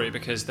story,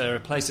 because there are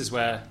places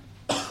where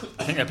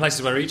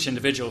each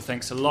individual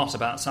thinks a lot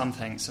about some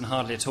things and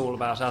hardly at all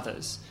about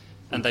others,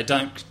 and they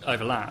don't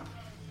overlap.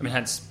 I mean,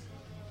 hence,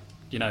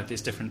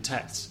 these different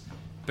texts.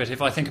 But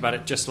if I think about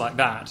it just like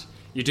that,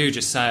 you do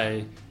just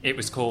say it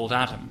was called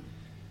Adam,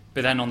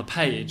 but then on the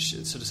page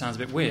it sort of sounds a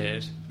bit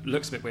weird,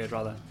 looks a bit weird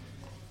rather.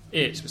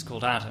 It was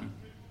called Adam.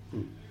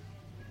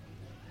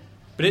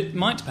 But it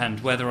might depend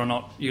whether or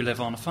not you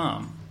live on a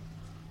farm.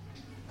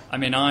 I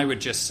mean, I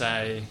would just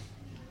say,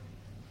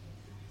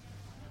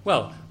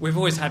 well, we've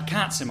always had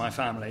cats in my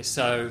family,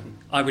 so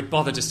I would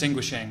bother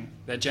distinguishing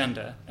their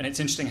gender. And it's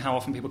interesting how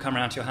often people come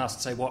around to your house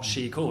and say, what's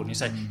she called? And you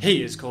say,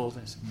 he is called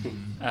this.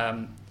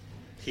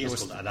 He is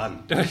called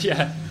Adam.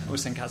 Yeah, I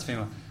always think cat's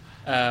female.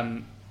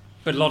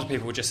 But a lot of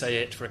people would just say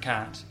it for a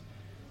cat.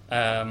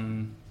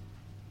 I'm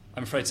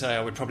afraid to say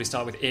I would probably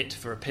start with it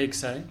for a pig,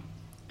 say.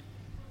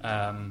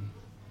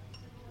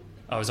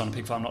 I was on a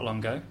pig farm not long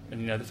ago,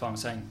 and the farmer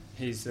was saying,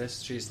 he's this,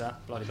 she's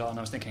that, blah, blah, blah. And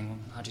I was thinking, well,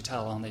 how do you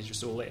tell? Aren't they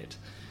just all it?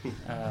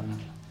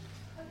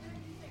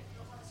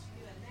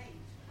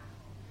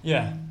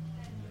 Yeah.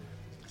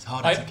 It's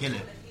harder to kill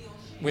it.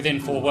 Within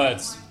 4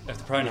 words of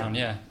the pronoun,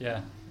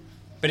 yeah.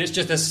 But it's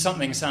just there's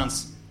something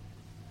sounds...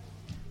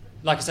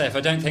 Like I say, if I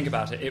don't think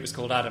about it, it was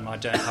called Adam, I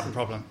don't have a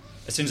problem.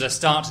 As soon as I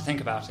start to think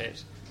about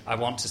it, I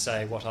want to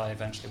say what I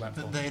eventually went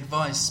for. But they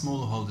advise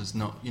smallholders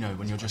not,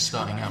 when you're just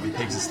starting out with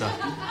pigs and stuff,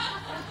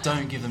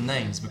 don't give them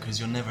names because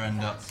you'll never end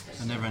up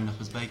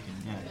as bacon.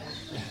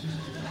 Yeah.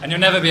 And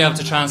you'll never be able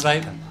to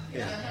translate them.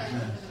 Yeah.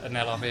 At an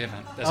LRB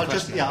event. I'll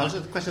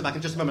just question back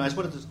in just a moment. I just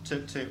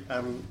wanted to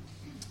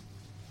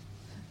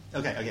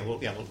okay. We'll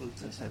say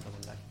that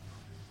one back.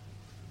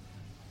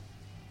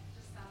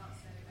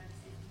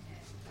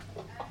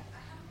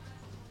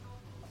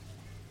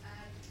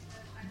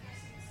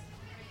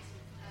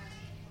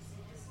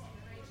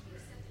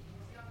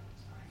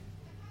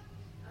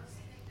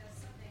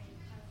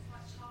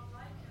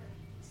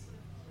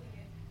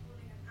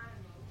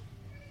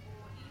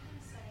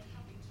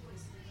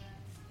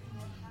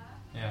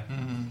 Yeah.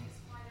 Mm-hmm.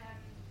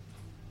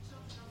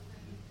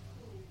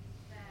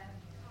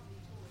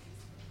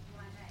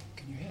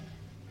 Can you hear?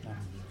 No.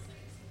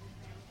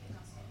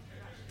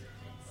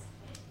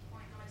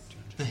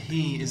 The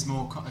he is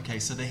more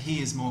so the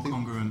he is more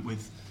congruent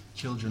with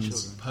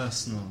children's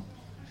personal,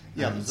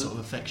 sort of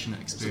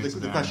affectionate experience. So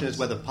the question is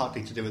whether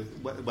partly to do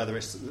with whether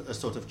it's a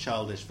sort of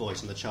childish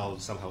voice, and the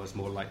child somehow is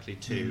more likely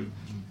to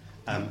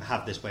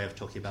have this way of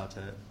talking about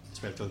an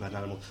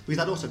animal. Because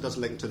that also does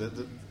link to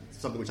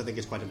something which I think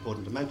is quite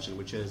important to mention,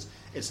 which is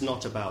it's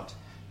not about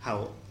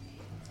how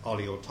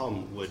Ollie or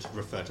Tom would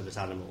refer to this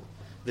animal.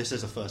 This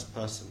is a first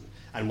person,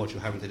 and what you're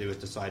having to do is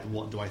decide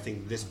what do I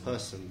think this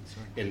person,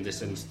 in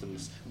this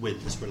instance,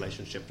 with this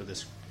relationship to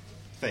this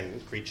thing,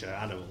 creature,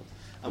 animal,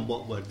 and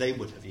what word they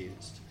would have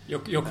used.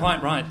 You're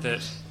quite right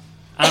that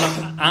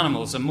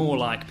animals are more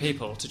like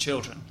people to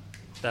children.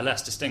 They're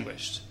less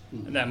distinguished.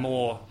 And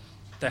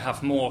they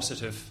have more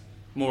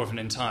of an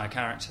entire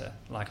character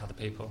like other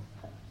people.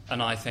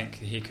 And I think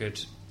he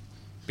could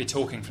be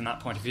talking from that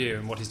point of view,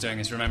 and what he's doing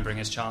is remembering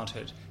his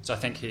childhood. So I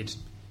think he'd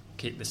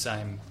keep the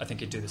same. I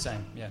think he'd do the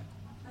same, yeah.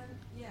 Although,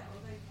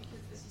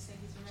 because as you say,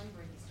 he's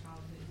remembering his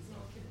childhood, he's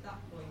not a kid at that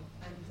point.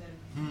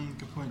 And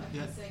good point, I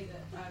can say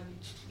that,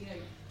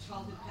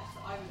 childhood pets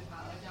that I would have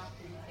had, I doubt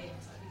they would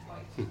pigs. I'd be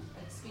quite,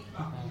 I'd speak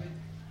about them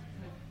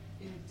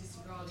in a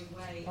disregarding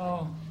way.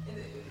 Oh. And,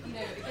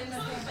 again, I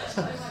like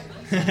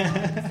what you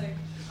said, so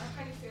I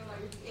kind of feel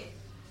like with it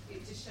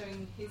just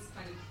showing his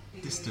kind of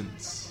his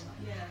Distance.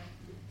 Yeah.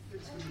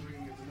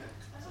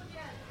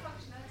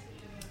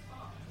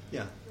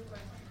 Yeah.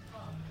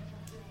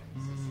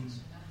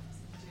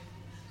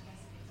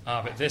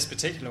 But this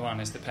particular one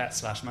is the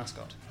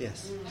pet/mascot.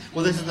 Yes.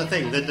 Well, this is the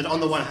thing. That on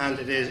the one hand,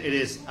 it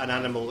is an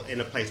animal in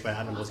a place where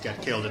animals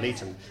get killed and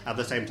eaten. At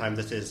the same time,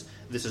 this is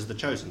the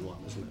chosen one,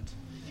 isn't it?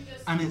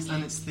 And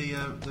it's the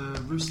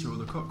rooster or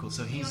the cockerel.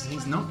 So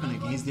he's not going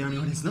to. He's the only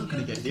one who's not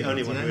going to get The killed.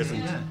 only one who isn't.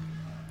 Yeah. And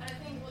I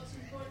think what's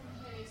important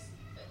here is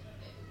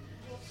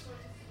what sort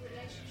of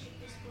relationship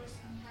this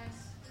person has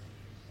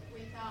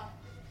with our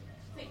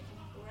thinking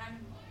or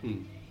animal.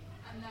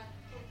 And that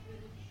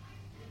probably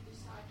would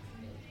decide for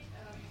me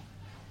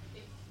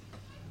if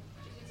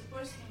it's a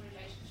personal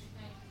relationship,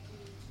 maybe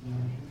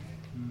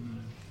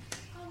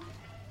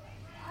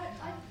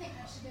I think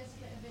actually there's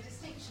a bit of a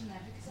distinction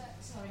there because I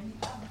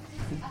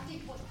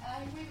think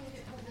I agree with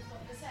what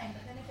you're saying,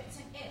 but then if it's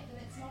an it, then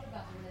it's not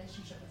about the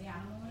relationship with the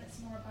animal, and it's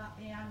more about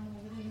the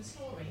animal within the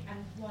story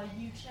and why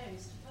you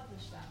chose to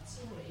publish that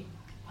story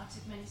out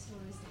of many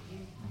stories that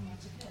you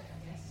wanted to pick, I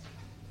guess.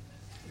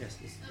 Yes.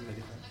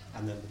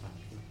 And then the back.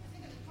 I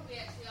think I could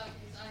probably actually argue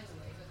this either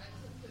way, but I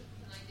could put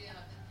an idea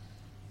out there.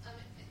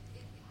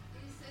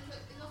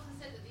 It's often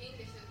said that the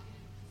English are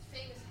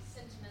famously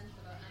sentimental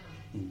about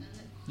animals, and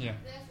that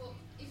therefore,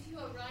 if you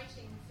are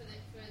writing for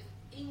an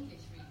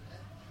English reader,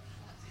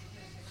 perhaps as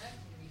opposed to an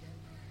American reader,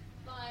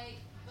 by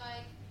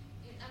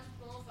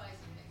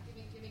anthropomorphizing it,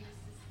 giving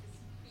this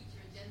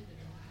creature a gender,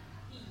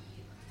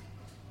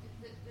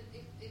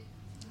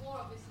 it's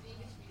more obvious to the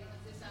English reader that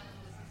this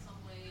animal is in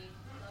some way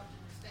loved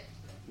and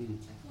respected. And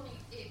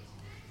calling it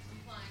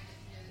implying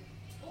that,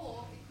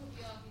 or it could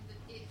be argued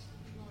that it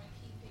would be more in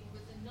keeping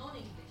with the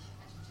non-English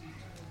attitude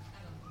towards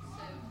animals.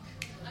 So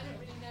I don't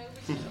really know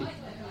which is right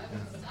there.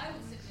 I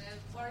would sit there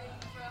worrying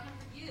for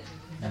 100 years.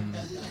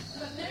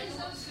 But there is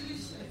also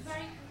a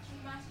very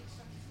dramatic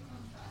sort of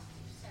contrast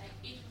to say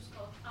it was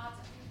called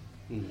Adam.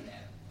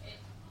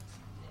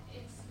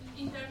 It's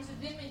in terms of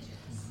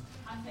images,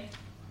 I think.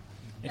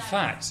 In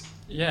fact,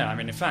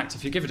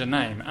 if you give it a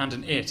name and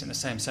an it in the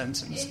same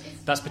sentence,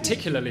 that's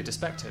particularly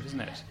despective, isn't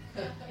it?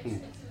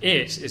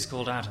 It is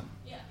called Adam.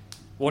 Yeah.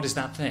 What is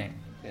that thing?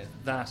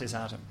 That is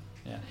Adam.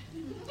 Yeah.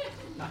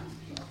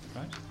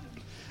 Right?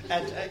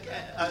 Ed,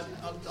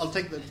 I'll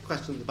take the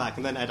question at the back,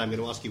 and then Ed, I'm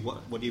going to ask you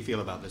what do you feel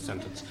about this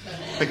sentence,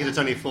 because it's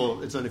only four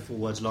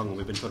words long, and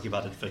we've been talking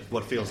about it for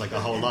what feels like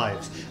our whole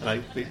lives, and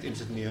I'd be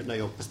interested in know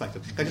your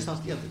perspective. Can I just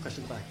ask the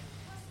question at the back?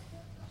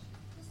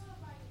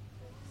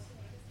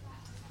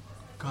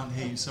 Can't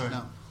hear you. Sorry.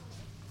 No.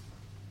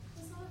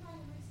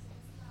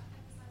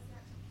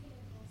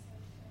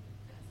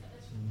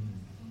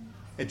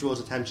 It draws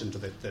attention to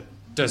the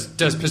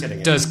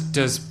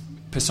Does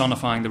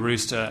personifying the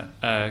rooster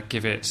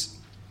give it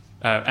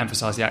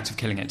emphasise the act of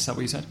killing it? Is that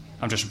what you said?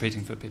 I'm just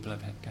repeating for people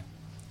over here. Okay.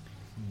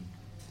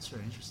 It's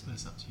very interesting.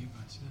 It's up to you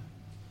guys. Yeah.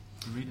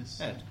 The readers.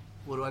 Ed,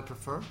 What do I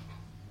prefer?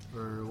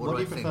 Or what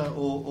do you think? prefer,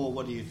 or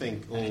what do you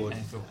think, or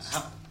Any thoughts?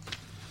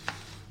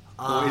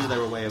 or is there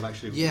a way of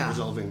actually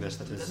resolving this?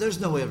 That is, There's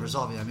no way of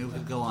resolving it. I mean, we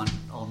could go on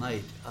all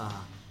night.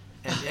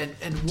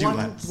 And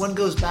Duets. one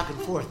goes back and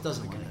forth,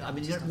 doesn't it? I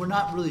mean, we're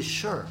not really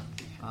sure.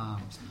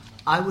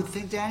 I would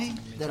think, Danny,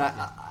 that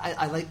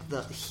I like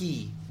the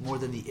he more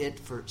than the it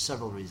for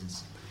several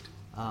reasons.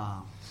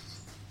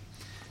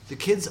 The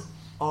kids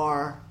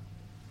are,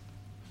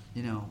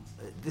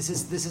 this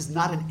is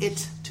not an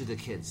it to the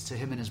kids, to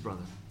him and his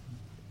brother.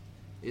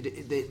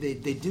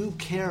 They do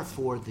care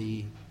for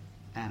the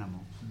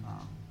animal.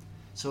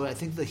 So I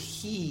think the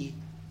he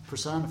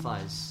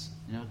personifies,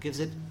 gives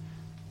it.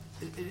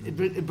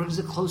 It brings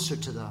it closer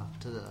to the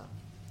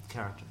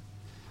character.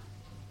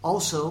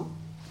 Also,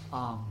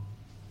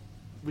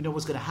 we know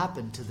what's going to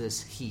happen to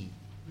this he,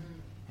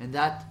 and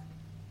that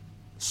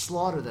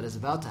slaughter that is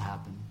about to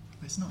happen.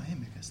 But it's not him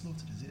who gets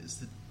slaughtered, is it? It's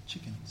the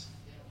chickens.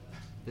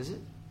 Is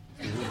it?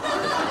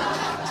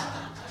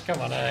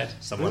 Come on, Ed.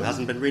 Someone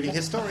hasn't been reading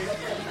his story.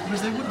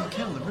 Because they wouldn't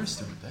kill the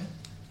rooster, would they?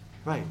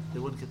 Right, they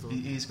wouldn't get the.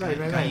 He's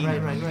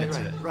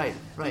Right.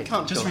 You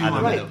can't Just rewind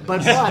a Right, little bit.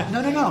 but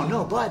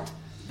no. But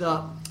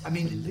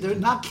they're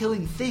not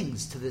killing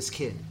things to this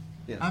kid.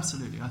 Yeah.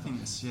 Absolutely, I think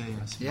it's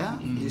Yeah,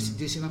 Mm.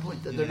 do you see my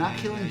point? They're not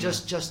killing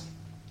just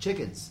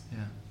chickens.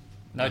 Yeah.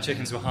 No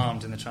chickens were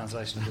harmed in the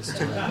translation of this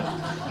story.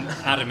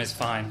 Adam is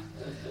fine.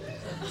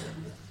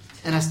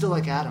 And I still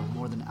like Adam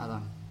more than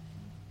Adam.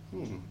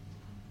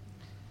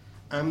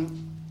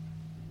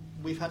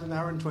 We've had an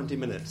hour and 20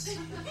 minutes.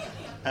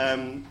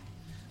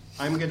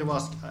 I'm going to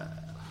ask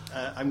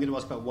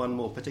about one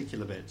more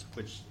particular bit,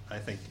 which I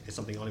think is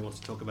something Ollie wants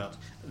to talk about.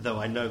 Though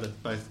I know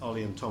that both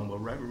Ollie and Tom will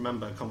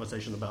remember a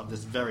conversation about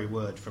this very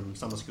word from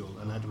summer school,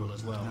 and Ed will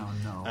as well.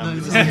 No.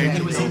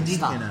 It was in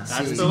Stop. Deepinner.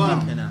 That's the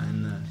one.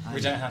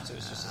 We don't have to.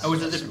 It's just Oh,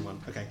 it's a different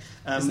one. Okay.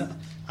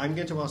 I'm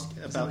going to ask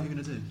about. Is that what you're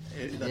going to do?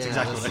 That's Yeah,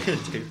 exactly what I'm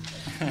going to do.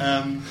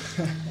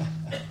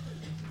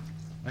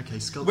 Okay,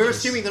 sculptures. We're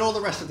assuming that all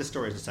the rest of the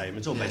story is the same.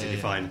 It's all basically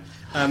fine.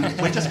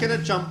 We're just going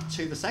to jump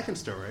to the second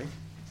story.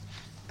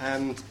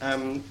 And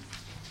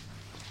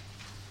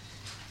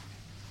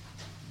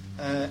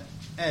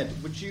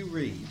Ed, would you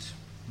read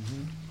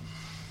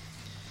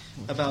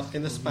about,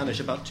 in the Spanish,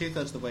 about 2/3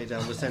 of the way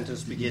down the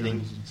sentence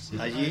beginning,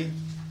 allí,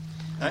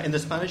 in the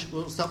Spanish,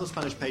 we'll start with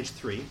Spanish, page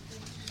 3.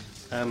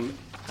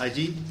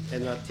 Allí,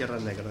 en la Tierra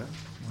Negra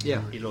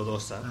y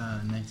lodosa.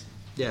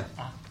 Yeah.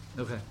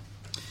 Okay.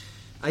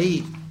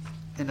 Ahí,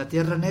 en la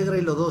tierra negra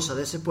y lodosa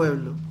de ese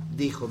pueblo,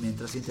 dijo,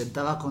 mientras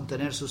intentaba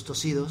contener sus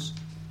tosidos,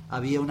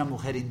 había una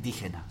mujer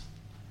indígena.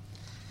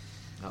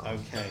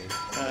 Okay.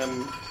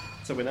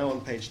 So we're now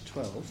on page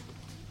 12.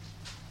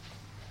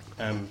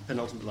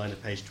 Penultimate line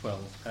of page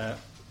 12.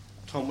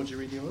 Tom, would you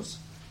read yours?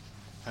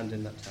 And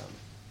in that town.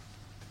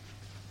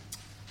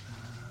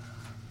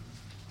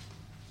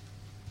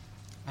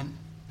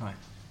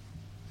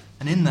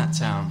 And in that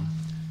town,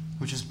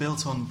 which was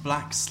built on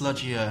black,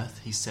 sludgy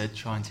earth, he said,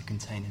 trying to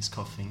contain his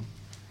coughing,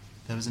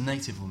 there was a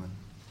native woman.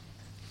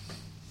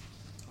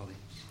 Ollie.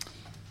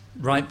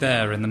 Right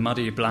there in the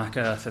muddy black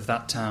earth of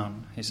that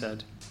town, he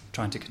said,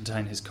 trying to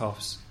contain his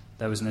coughs,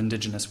 there was an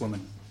indigenous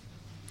woman.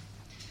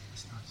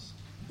 That's nice.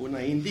 Una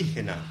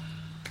indígena.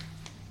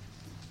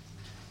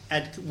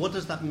 Ed, what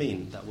does that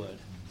mean, that word?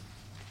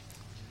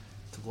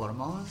 To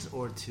Guatemalans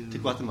or to... To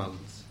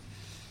Guatemalans.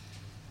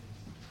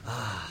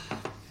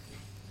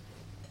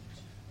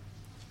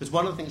 Because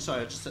one of the things,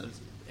 sorry,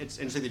 it's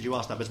interesting that you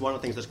asked that, but one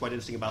of the things that's quite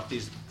interesting about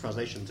these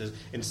translations is,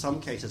 in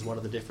some cases, one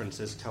of the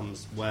differences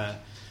comes where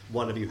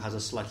one of you has a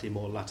slightly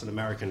more Latin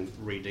American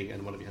reading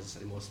and one of you has a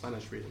slightly more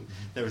Spanish reading.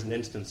 There is an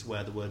instance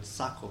where the word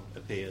saco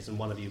appears and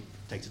one of you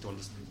takes it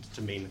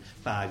to mean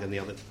bag and the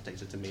other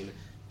takes it to mean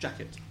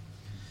jacket.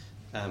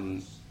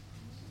 And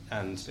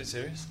Is it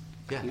serious?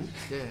 Yeah.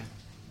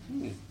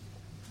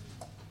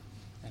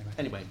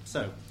 Anyway,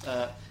 so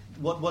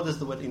what does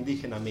the word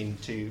indígena mean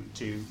to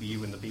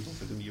you and the people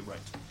for whom you write?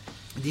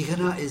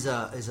 Indígena is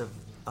a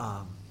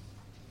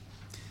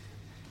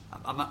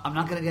I'm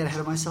not going to get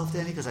ahead of myself,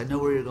 Danny, because I know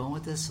where you're going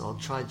with this, so I'll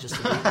try just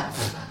to be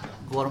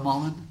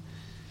Guatemalan.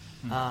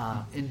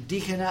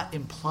 Indígena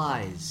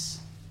implies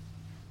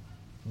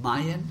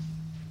Mayan.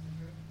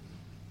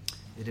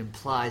 It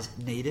implies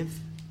native.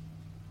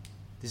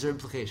 These are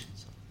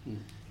implications.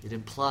 It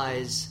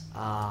implies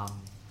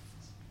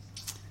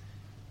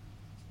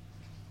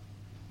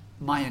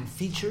Mayan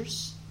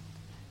features.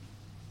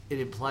 It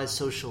implies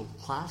social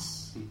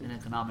class and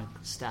economic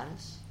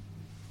status.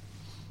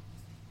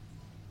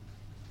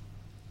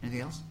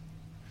 Anything else?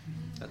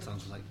 That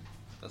sounds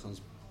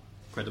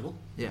credible.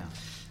 Yeah.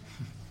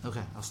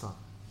 Okay, I'll stop.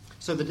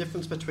 So the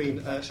difference between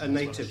a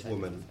native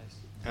woman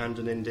and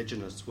an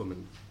indigenous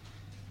woman.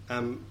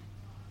 Tom,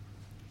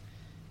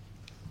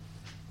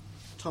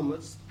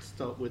 let's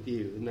start with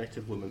you, the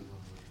native woman.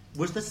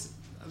 Was this,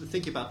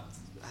 thinking about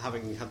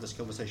having had this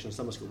conversation in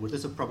summer school, was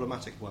this a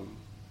problematic one?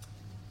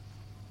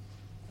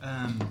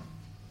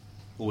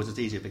 Or was it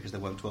easier because there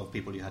weren't 12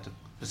 people you had to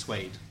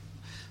persuade?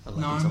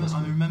 No,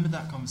 I remember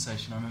that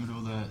conversation. I remember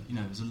all the,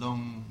 it was a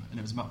long, and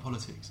it was about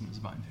politics and it was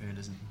about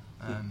imperialism.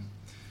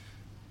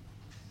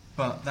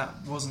 But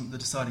that wasn't the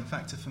deciding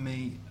factor for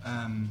me.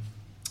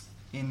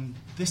 In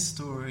this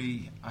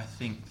story, I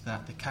think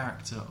that the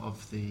character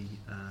of the,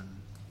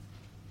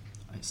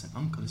 it's an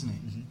uncle, isn't he?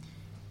 Mm-hmm.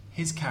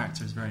 His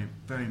character is very,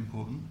 very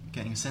important,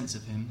 getting a sense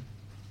of him.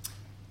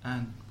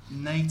 And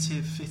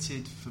native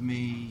fitted for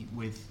me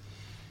with...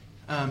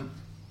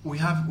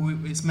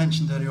 it's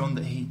mentioned earlier on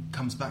that he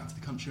comes back to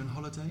the country on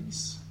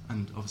holidays,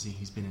 and obviously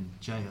he's been in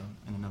jail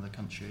in another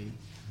country.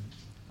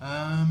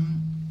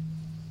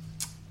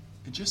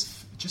 It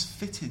just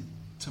fitted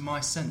to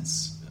my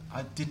sense.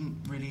 I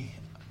didn't really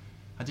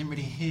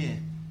hear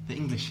the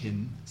English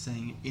hymn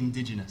saying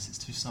indigenous. It's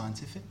too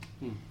scientific,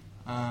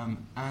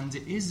 and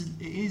it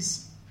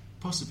is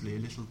possibly a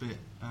little bit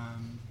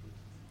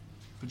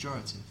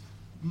pejorative.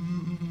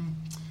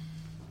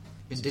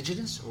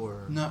 Indigenous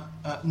or no,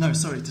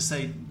 sorry, to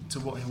say to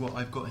what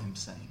I've got him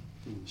saying.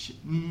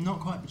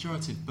 Not quite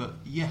pejorative, but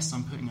yes,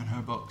 I'm putting on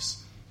her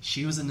box.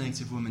 She was a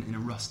native woman in a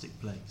rustic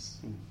place.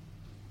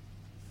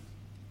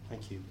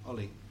 Thank you,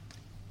 Ollie.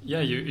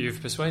 Yeah,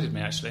 you've persuaded me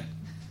actually.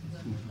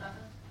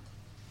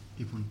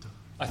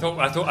 I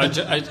thought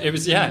it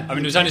was yeah. I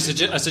mean, it was only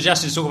a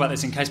suggestion to talk about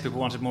this in case people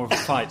wanted more of a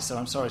fight. So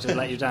I'm sorry to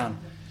let you down.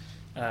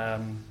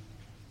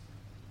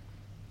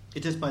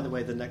 It is, by the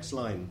way, the next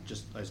line. I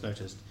just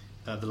noticed.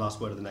 The last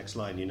word of the next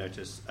line, you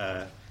notice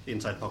the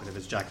inside pocket of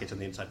his jacket and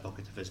the inside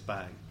pocket of his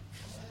bag.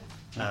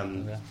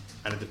 And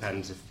it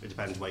depends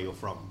where you're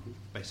from,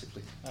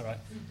 basically. All right.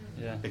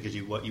 Yeah. Because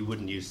you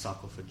wouldn't use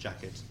saco for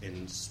jacket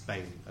in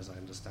Spain, as I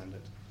understand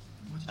it.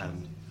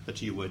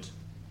 But you would,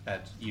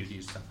 Ed, you'd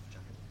use saco for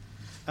jacket.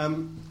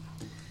 Can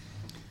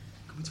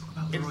we talk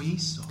about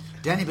Roizo?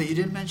 Danny, but you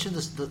didn't mention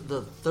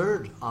the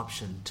third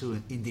option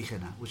to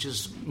indigena, which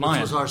was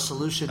our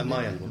solution. A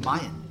Mayan woman.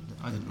 Mayan.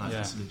 I didn't like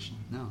that solution.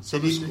 No. So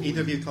did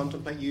either of you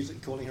contemplate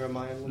calling her a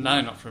Mayan woman?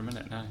 No, not for a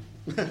minute, no.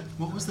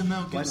 What was the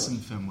Mel Gibson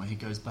film where he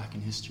goes back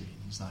in history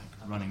and he's like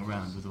running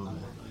around with all the...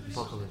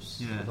 Apocalypse.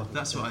 Yeah,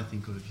 that's what I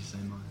think of if you say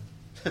Mayan.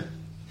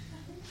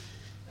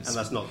 And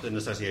that's not an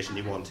association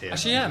you want here.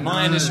 Actually, yeah,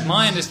 Mayan is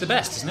the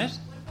best, isn't it?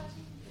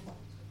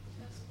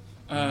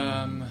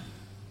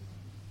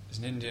 There's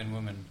an Indian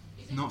woman.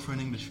 Not for an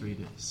English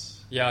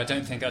readers. Yeah, I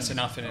don't think that's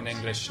enough in an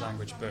English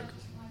language book.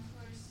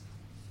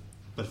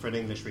 But for an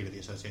English reader, the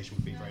association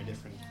would be very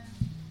different.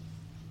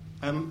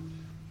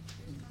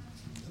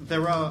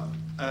 There are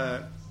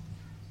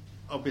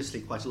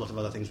obviously quite a lot of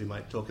other things we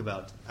might talk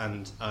about,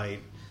 and I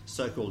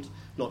circled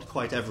not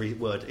quite every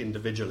word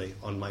individually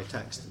on my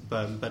text,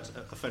 but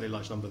a fairly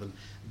large number of them.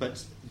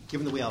 But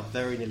given that we are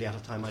very nearly out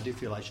of time, I do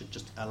feel I should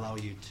just allow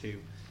you to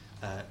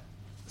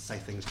say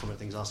things, comment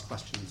things, ask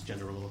questions,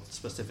 general or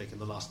specific, in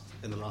the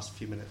last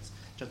few minutes.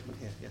 Gentleman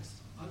here, yes.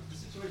 The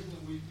situation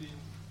that we've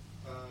been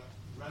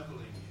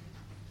reveling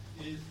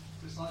in is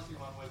precisely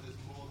one where there's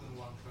more than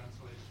one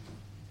translation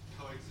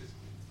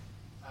coexisting,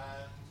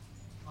 and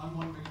I'm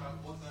wondering about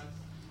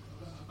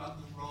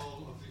about the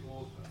role of the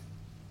author,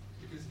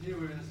 because here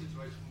we're in a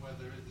situation where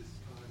there is this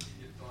kind of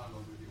immediate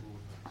dialogue with the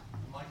author.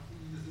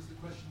 And this is the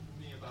question for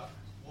me about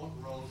what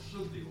role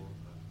should the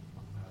author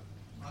have.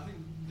 I think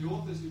the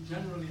authors who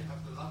generally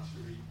have the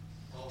luxury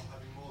of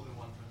having more than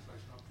one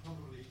translation are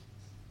probably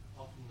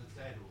often the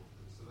dead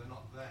authors, so they're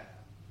not there.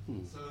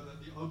 So that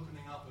the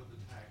opening up of the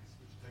text,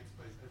 which takes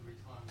place every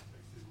time the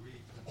text is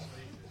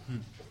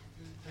retranslated,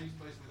 it takes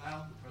place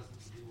without the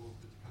presence of the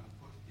author to kind of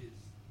put his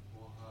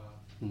or her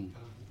kind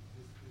of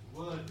his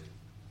word in.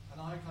 And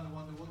I kind of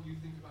wonder what you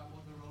think about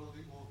what the role of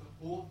the author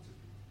ought to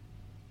be.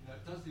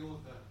 Does the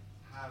author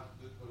have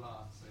the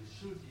last say?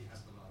 Should he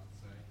have the last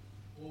say?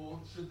 Or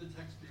should the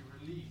text be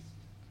released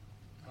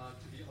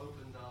to be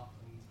opened up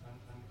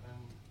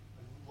and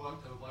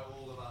worked over by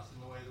all of us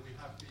in the way that we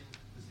have been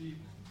this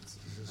evening?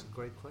 This is a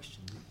great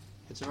question.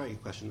 It's a very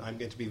good question. I'm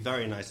going to be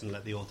very nice and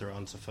let the author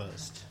answer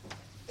first.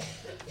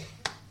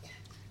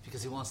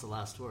 Because he wants the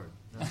last word.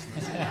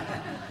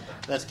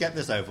 Let's get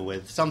this over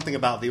with. Something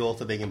about the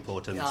author being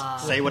important.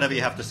 Say whatever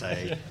you have to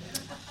say.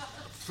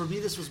 For me,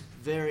 this was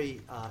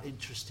very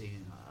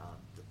interesting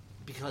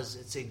because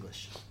it's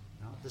English.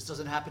 This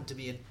doesn't happen to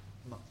me in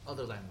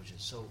other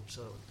languages. So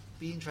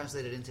being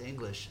translated into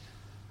English,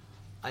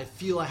 I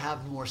feel I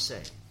have more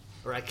say,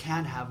 or I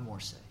can have more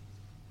say.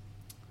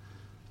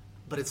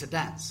 But it's a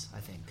dance, I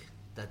think,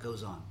 that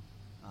goes on.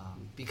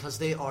 Because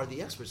they are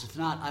the experts. If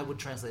not, I would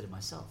translate it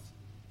myself.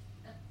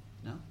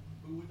 No?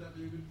 But would that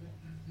be a good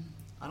thing?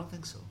 I don't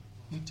think so.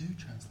 You do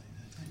translate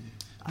that,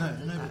 don't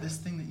you? No, but this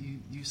thing that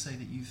you say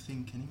that you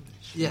think in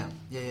English. Yeah.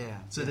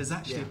 So there's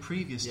actually a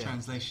previous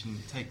translation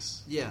that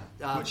takes,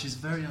 which is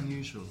very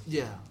unusual.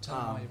 Yeah,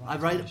 I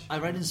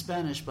write in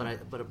Spanish, but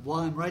while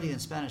I'm writing in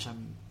Spanish,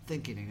 I'm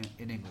thinking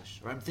in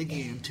English, or I'm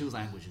thinking in two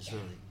languages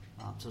really.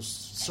 So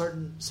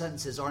certain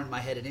sentences are in my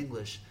head in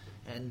English,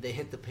 and they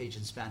hit the page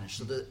in Spanish.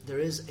 So there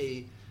is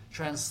a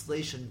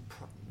translation,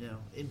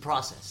 in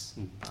process.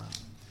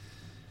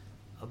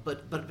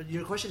 But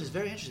your question is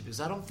very interesting because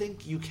I don't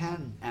think you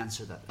can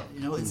answer that.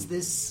 It's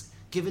this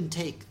give and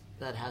take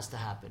that has to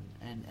happen,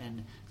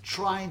 and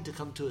trying to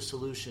come to a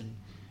solution,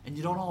 and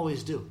you don't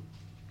always do.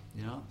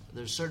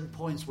 There's certain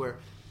points where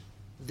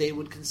they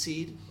would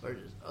concede, or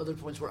other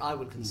points where I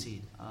would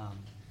concede,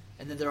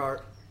 and then there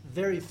are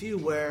very few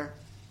where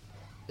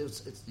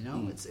it's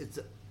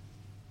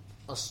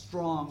a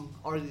strong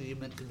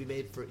argument could be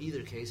made for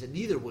either case, and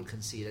neither would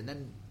concede,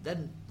 and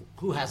then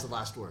who has the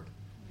last word?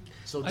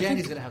 So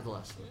Danny's going to have the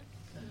last word.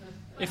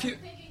 If you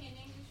thinking in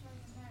English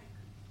versus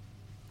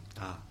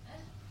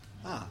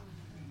American.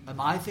 Am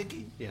I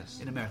thinking? Yes.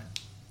 In American.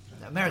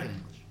 American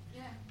English.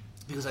 Yeah.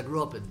 Because I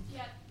grew up in.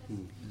 Yeah.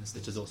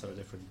 Which is also a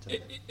different.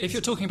 If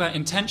you're talking about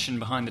intention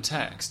behind the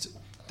text,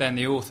 then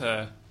the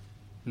author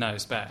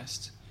knows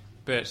best.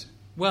 But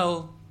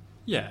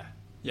yeah.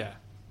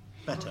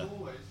 Better. Not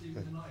always,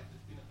 even tonight,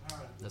 it's been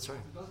apparent. That's right.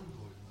 It doesn't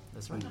always know.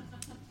 That's right.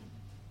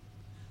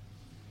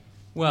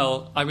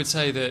 Well, I would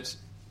say that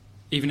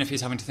even if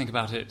he's having to think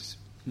about it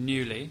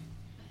newly,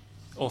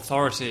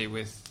 authority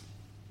with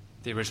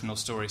the original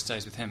story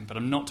stays with him. But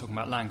I'm not talking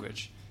about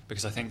language,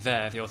 because I think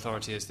there the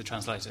authority is the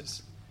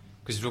translators.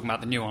 Because you're talking about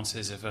the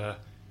nuances of you're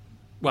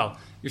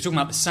talking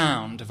about the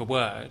sound of a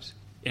word,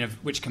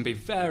 which can be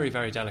very,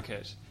 very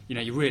delicate.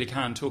 You really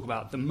can talk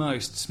about the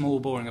most small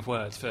boring of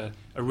words for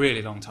a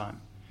really long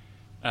time.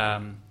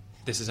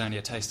 This is only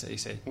a taster, you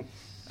see. You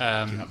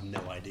have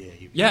no idea.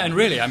 And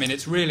really,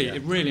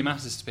 it really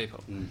matters to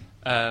people.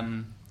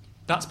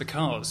 That's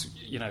because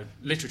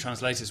literary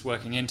translators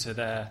working into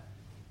their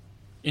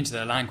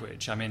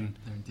language. They're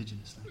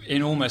indigenous.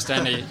 In almost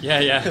any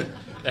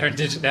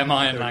they're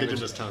Mayan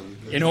language. Indigenous tongue.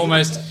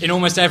 In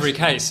almost every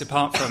case,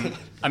 apart from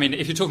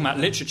if you're talking about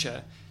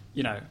literature,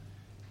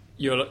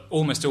 you'll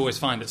almost always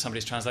find that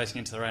somebody's translating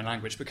into their own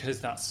language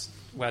because that's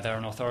where they're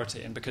an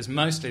authority, and because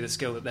mostly the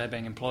skill that they're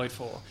being employed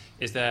for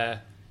is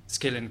their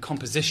skill in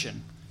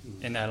composition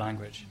in their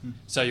language.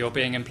 So you're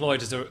being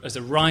employed as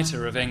a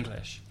writer of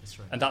English, that's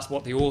right. And that's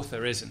what the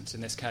author isn't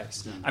in this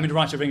case. A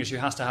writer of English, you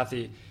have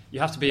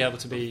to be able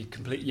to be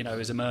complete,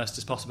 as immersed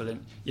as possible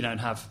in, and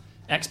have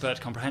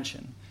expert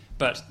comprehension.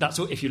 But that's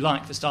if you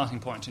like the starting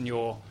point, and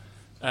your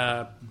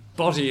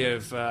body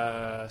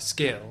of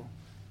skill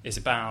is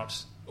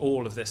about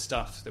all of this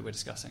stuff that we're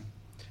discussing.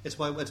 It's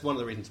one of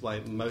the reasons why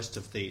most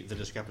of the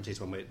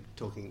discrepancies when we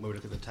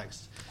look at the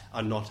text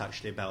are not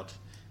actually about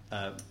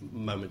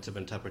moments of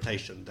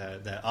interpretation.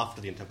 They're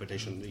after the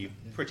interpretation that you've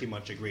pretty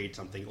much agreed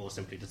something or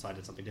simply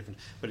decided something different.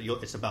 But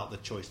it's about the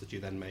choice that you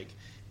then make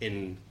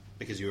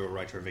because you're a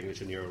writer of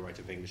English and you're a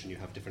writer of English and you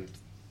have different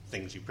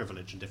things you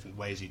privilege and different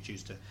ways you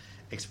choose to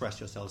express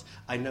yourselves.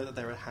 I know that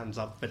there are hands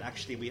up, but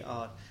actually we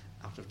are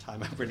out of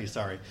time. I'm really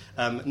sorry.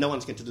 No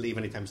one's going to leave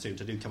anytime soon,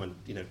 so do come and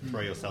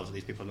throw yourselves at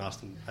these people and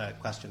ask them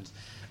questions.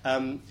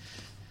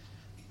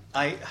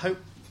 I hope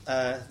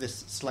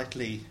this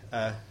slightly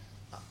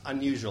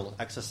unusual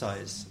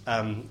exercise,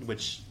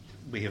 which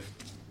we have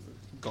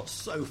got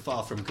so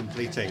far from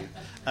completing,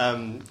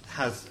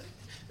 has...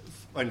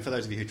 And for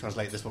those of you who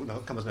translate, this will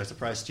not come as no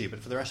surprise to you, but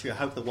for the rest of you, I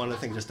hope that one of the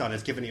things it's done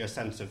is given you a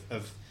sense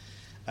of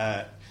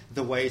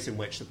the ways in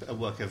which the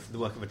work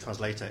of a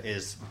translator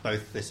is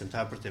both this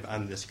interpretive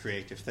and this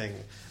creative thing,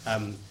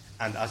 and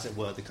as it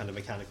were, the kind of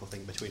mechanical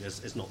thing between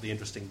us is not the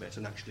interesting bit,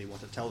 and actually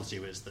what it tells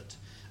you is that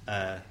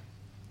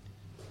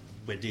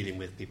we're dealing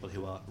with people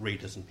who are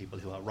readers and people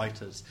who are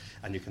writers,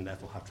 and you can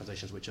therefore have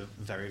translations which are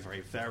very,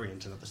 very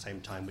variant and at the same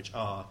time which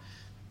are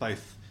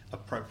both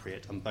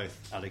appropriate and both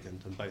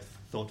elegant and both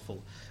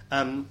thoughtful.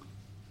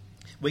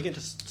 We're going to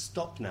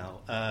stop now.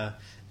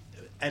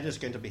 Ed is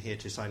going to be here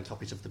to sign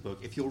copies of the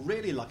book. If you're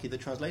really lucky, the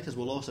translators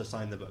will also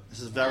sign the book.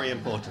 This is very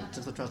important,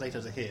 since the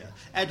translators are here.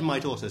 Ed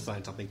might also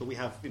sign something, but we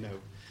have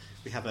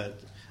a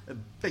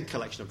big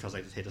collection of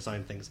translators here to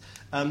sign things.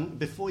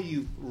 Before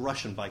you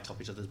rush and buy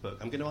copies of this book,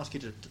 I'm going to ask you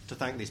to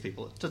thank these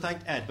people, to thank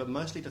Ed, but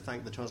mostly to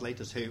thank the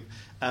translators who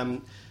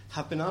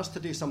have been asked to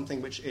do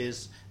something which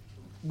is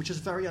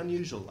very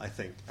unusual, I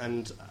think,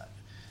 and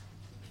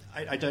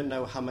I don't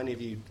know how many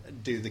of you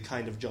do the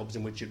kind of jobs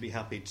in which you'd be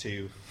happy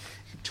to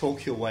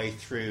talk your way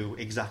through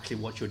exactly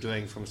what you're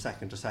doing from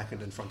second to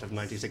second in front of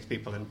 96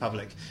 people in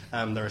public.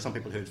 There are some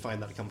people who would find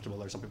that comfortable,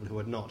 there are some people who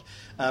would not.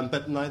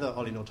 But neither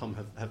Ollie nor Tom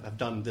have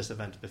done this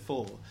event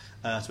before,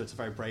 so it's a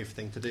very brave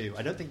thing to do.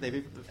 I don't think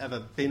they've ever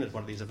been at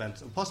one of these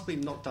events, and possibly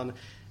not done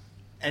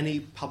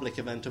any public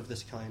event of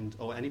this kind,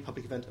 or any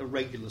public event, a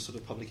regular sort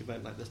of public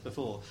event like this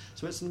before.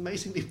 So it's an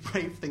amazingly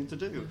brave thing to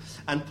do,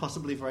 and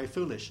possibly very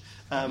foolish.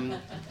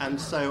 And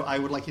so I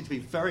would like you to be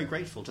very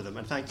grateful to them,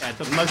 and thank Ed,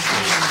 but mostly...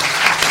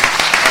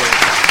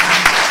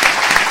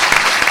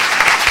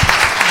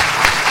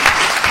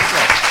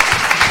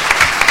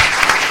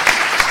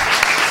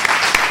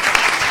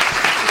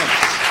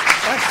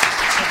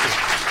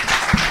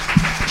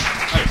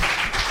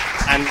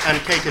 And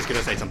Kate is going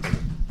to say something.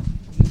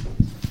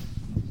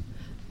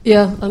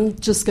 Yeah, I'm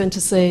just going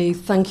to say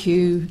thank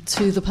you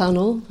to the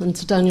panel and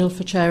to Daniel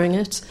for chairing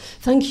it.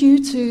 Thank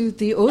you to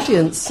the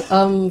audience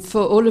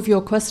for all of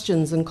your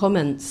questions and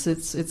comments.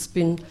 It's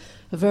been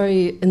a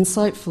very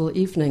insightful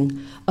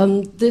evening.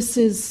 This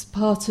is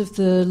part of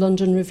the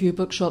London Review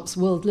Bookshop's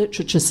World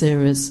Literature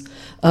Series.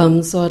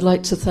 So I'd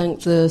like to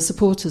thank the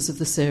supporters of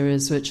the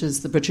series, which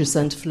is the British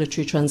Centre for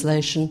Literary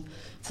Translation,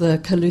 the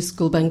Calouste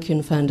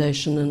Gulbenkian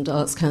Foundation and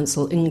Arts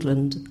Council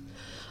England.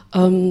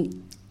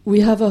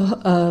 We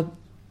have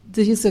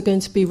these are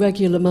going to be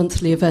regular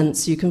monthly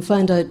events. You can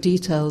find out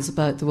details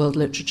about the World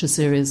Literature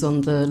Series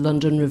on the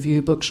London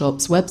Review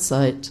Bookshop's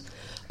website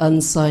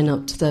and sign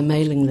up to their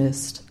mailing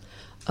list.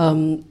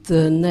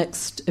 The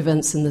next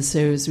events in the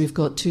series, we've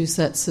got 2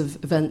 sets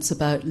of events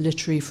about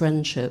literary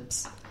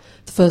friendships.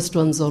 The first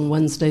one's on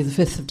Wednesday, the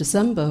 5th of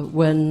December,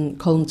 when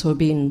Colm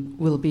Tóibín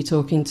will be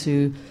talking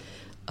to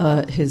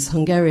his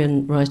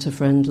Hungarian writer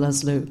friend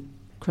Laszlo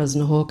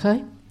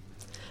Krasznahorkai.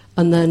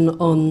 And then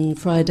on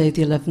Friday,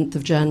 the 11th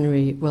of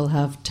January, we'll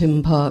have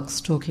Tim Parks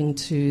talking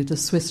to the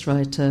Swiss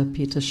writer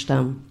Peter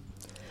Stamm.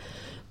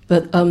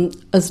 But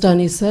as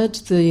Danny said,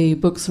 the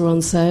books are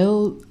on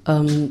sale.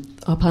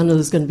 Our panel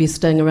is going to be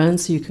staying around,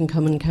 so you can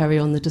come and carry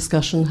on the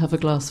discussion, have a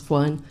glass of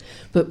wine.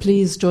 But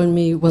please join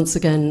me once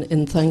again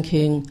in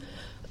thanking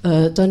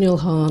Daniel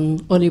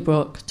Hahn, Ollie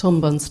Brock, Tom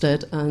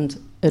Bunstead, and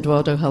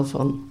Eduardo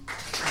Halfon.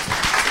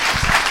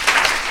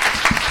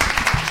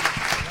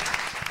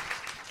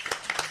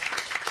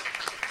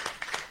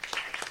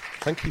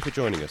 Thank you for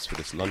joining us for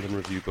this London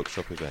Review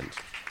Bookshop event.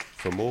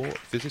 For more,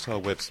 visit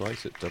our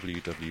website at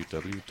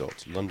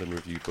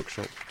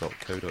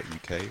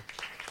www.londonreviewbookshop.co.uk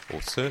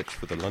or search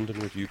for the London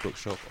Review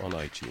Bookshop on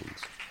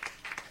iTunes.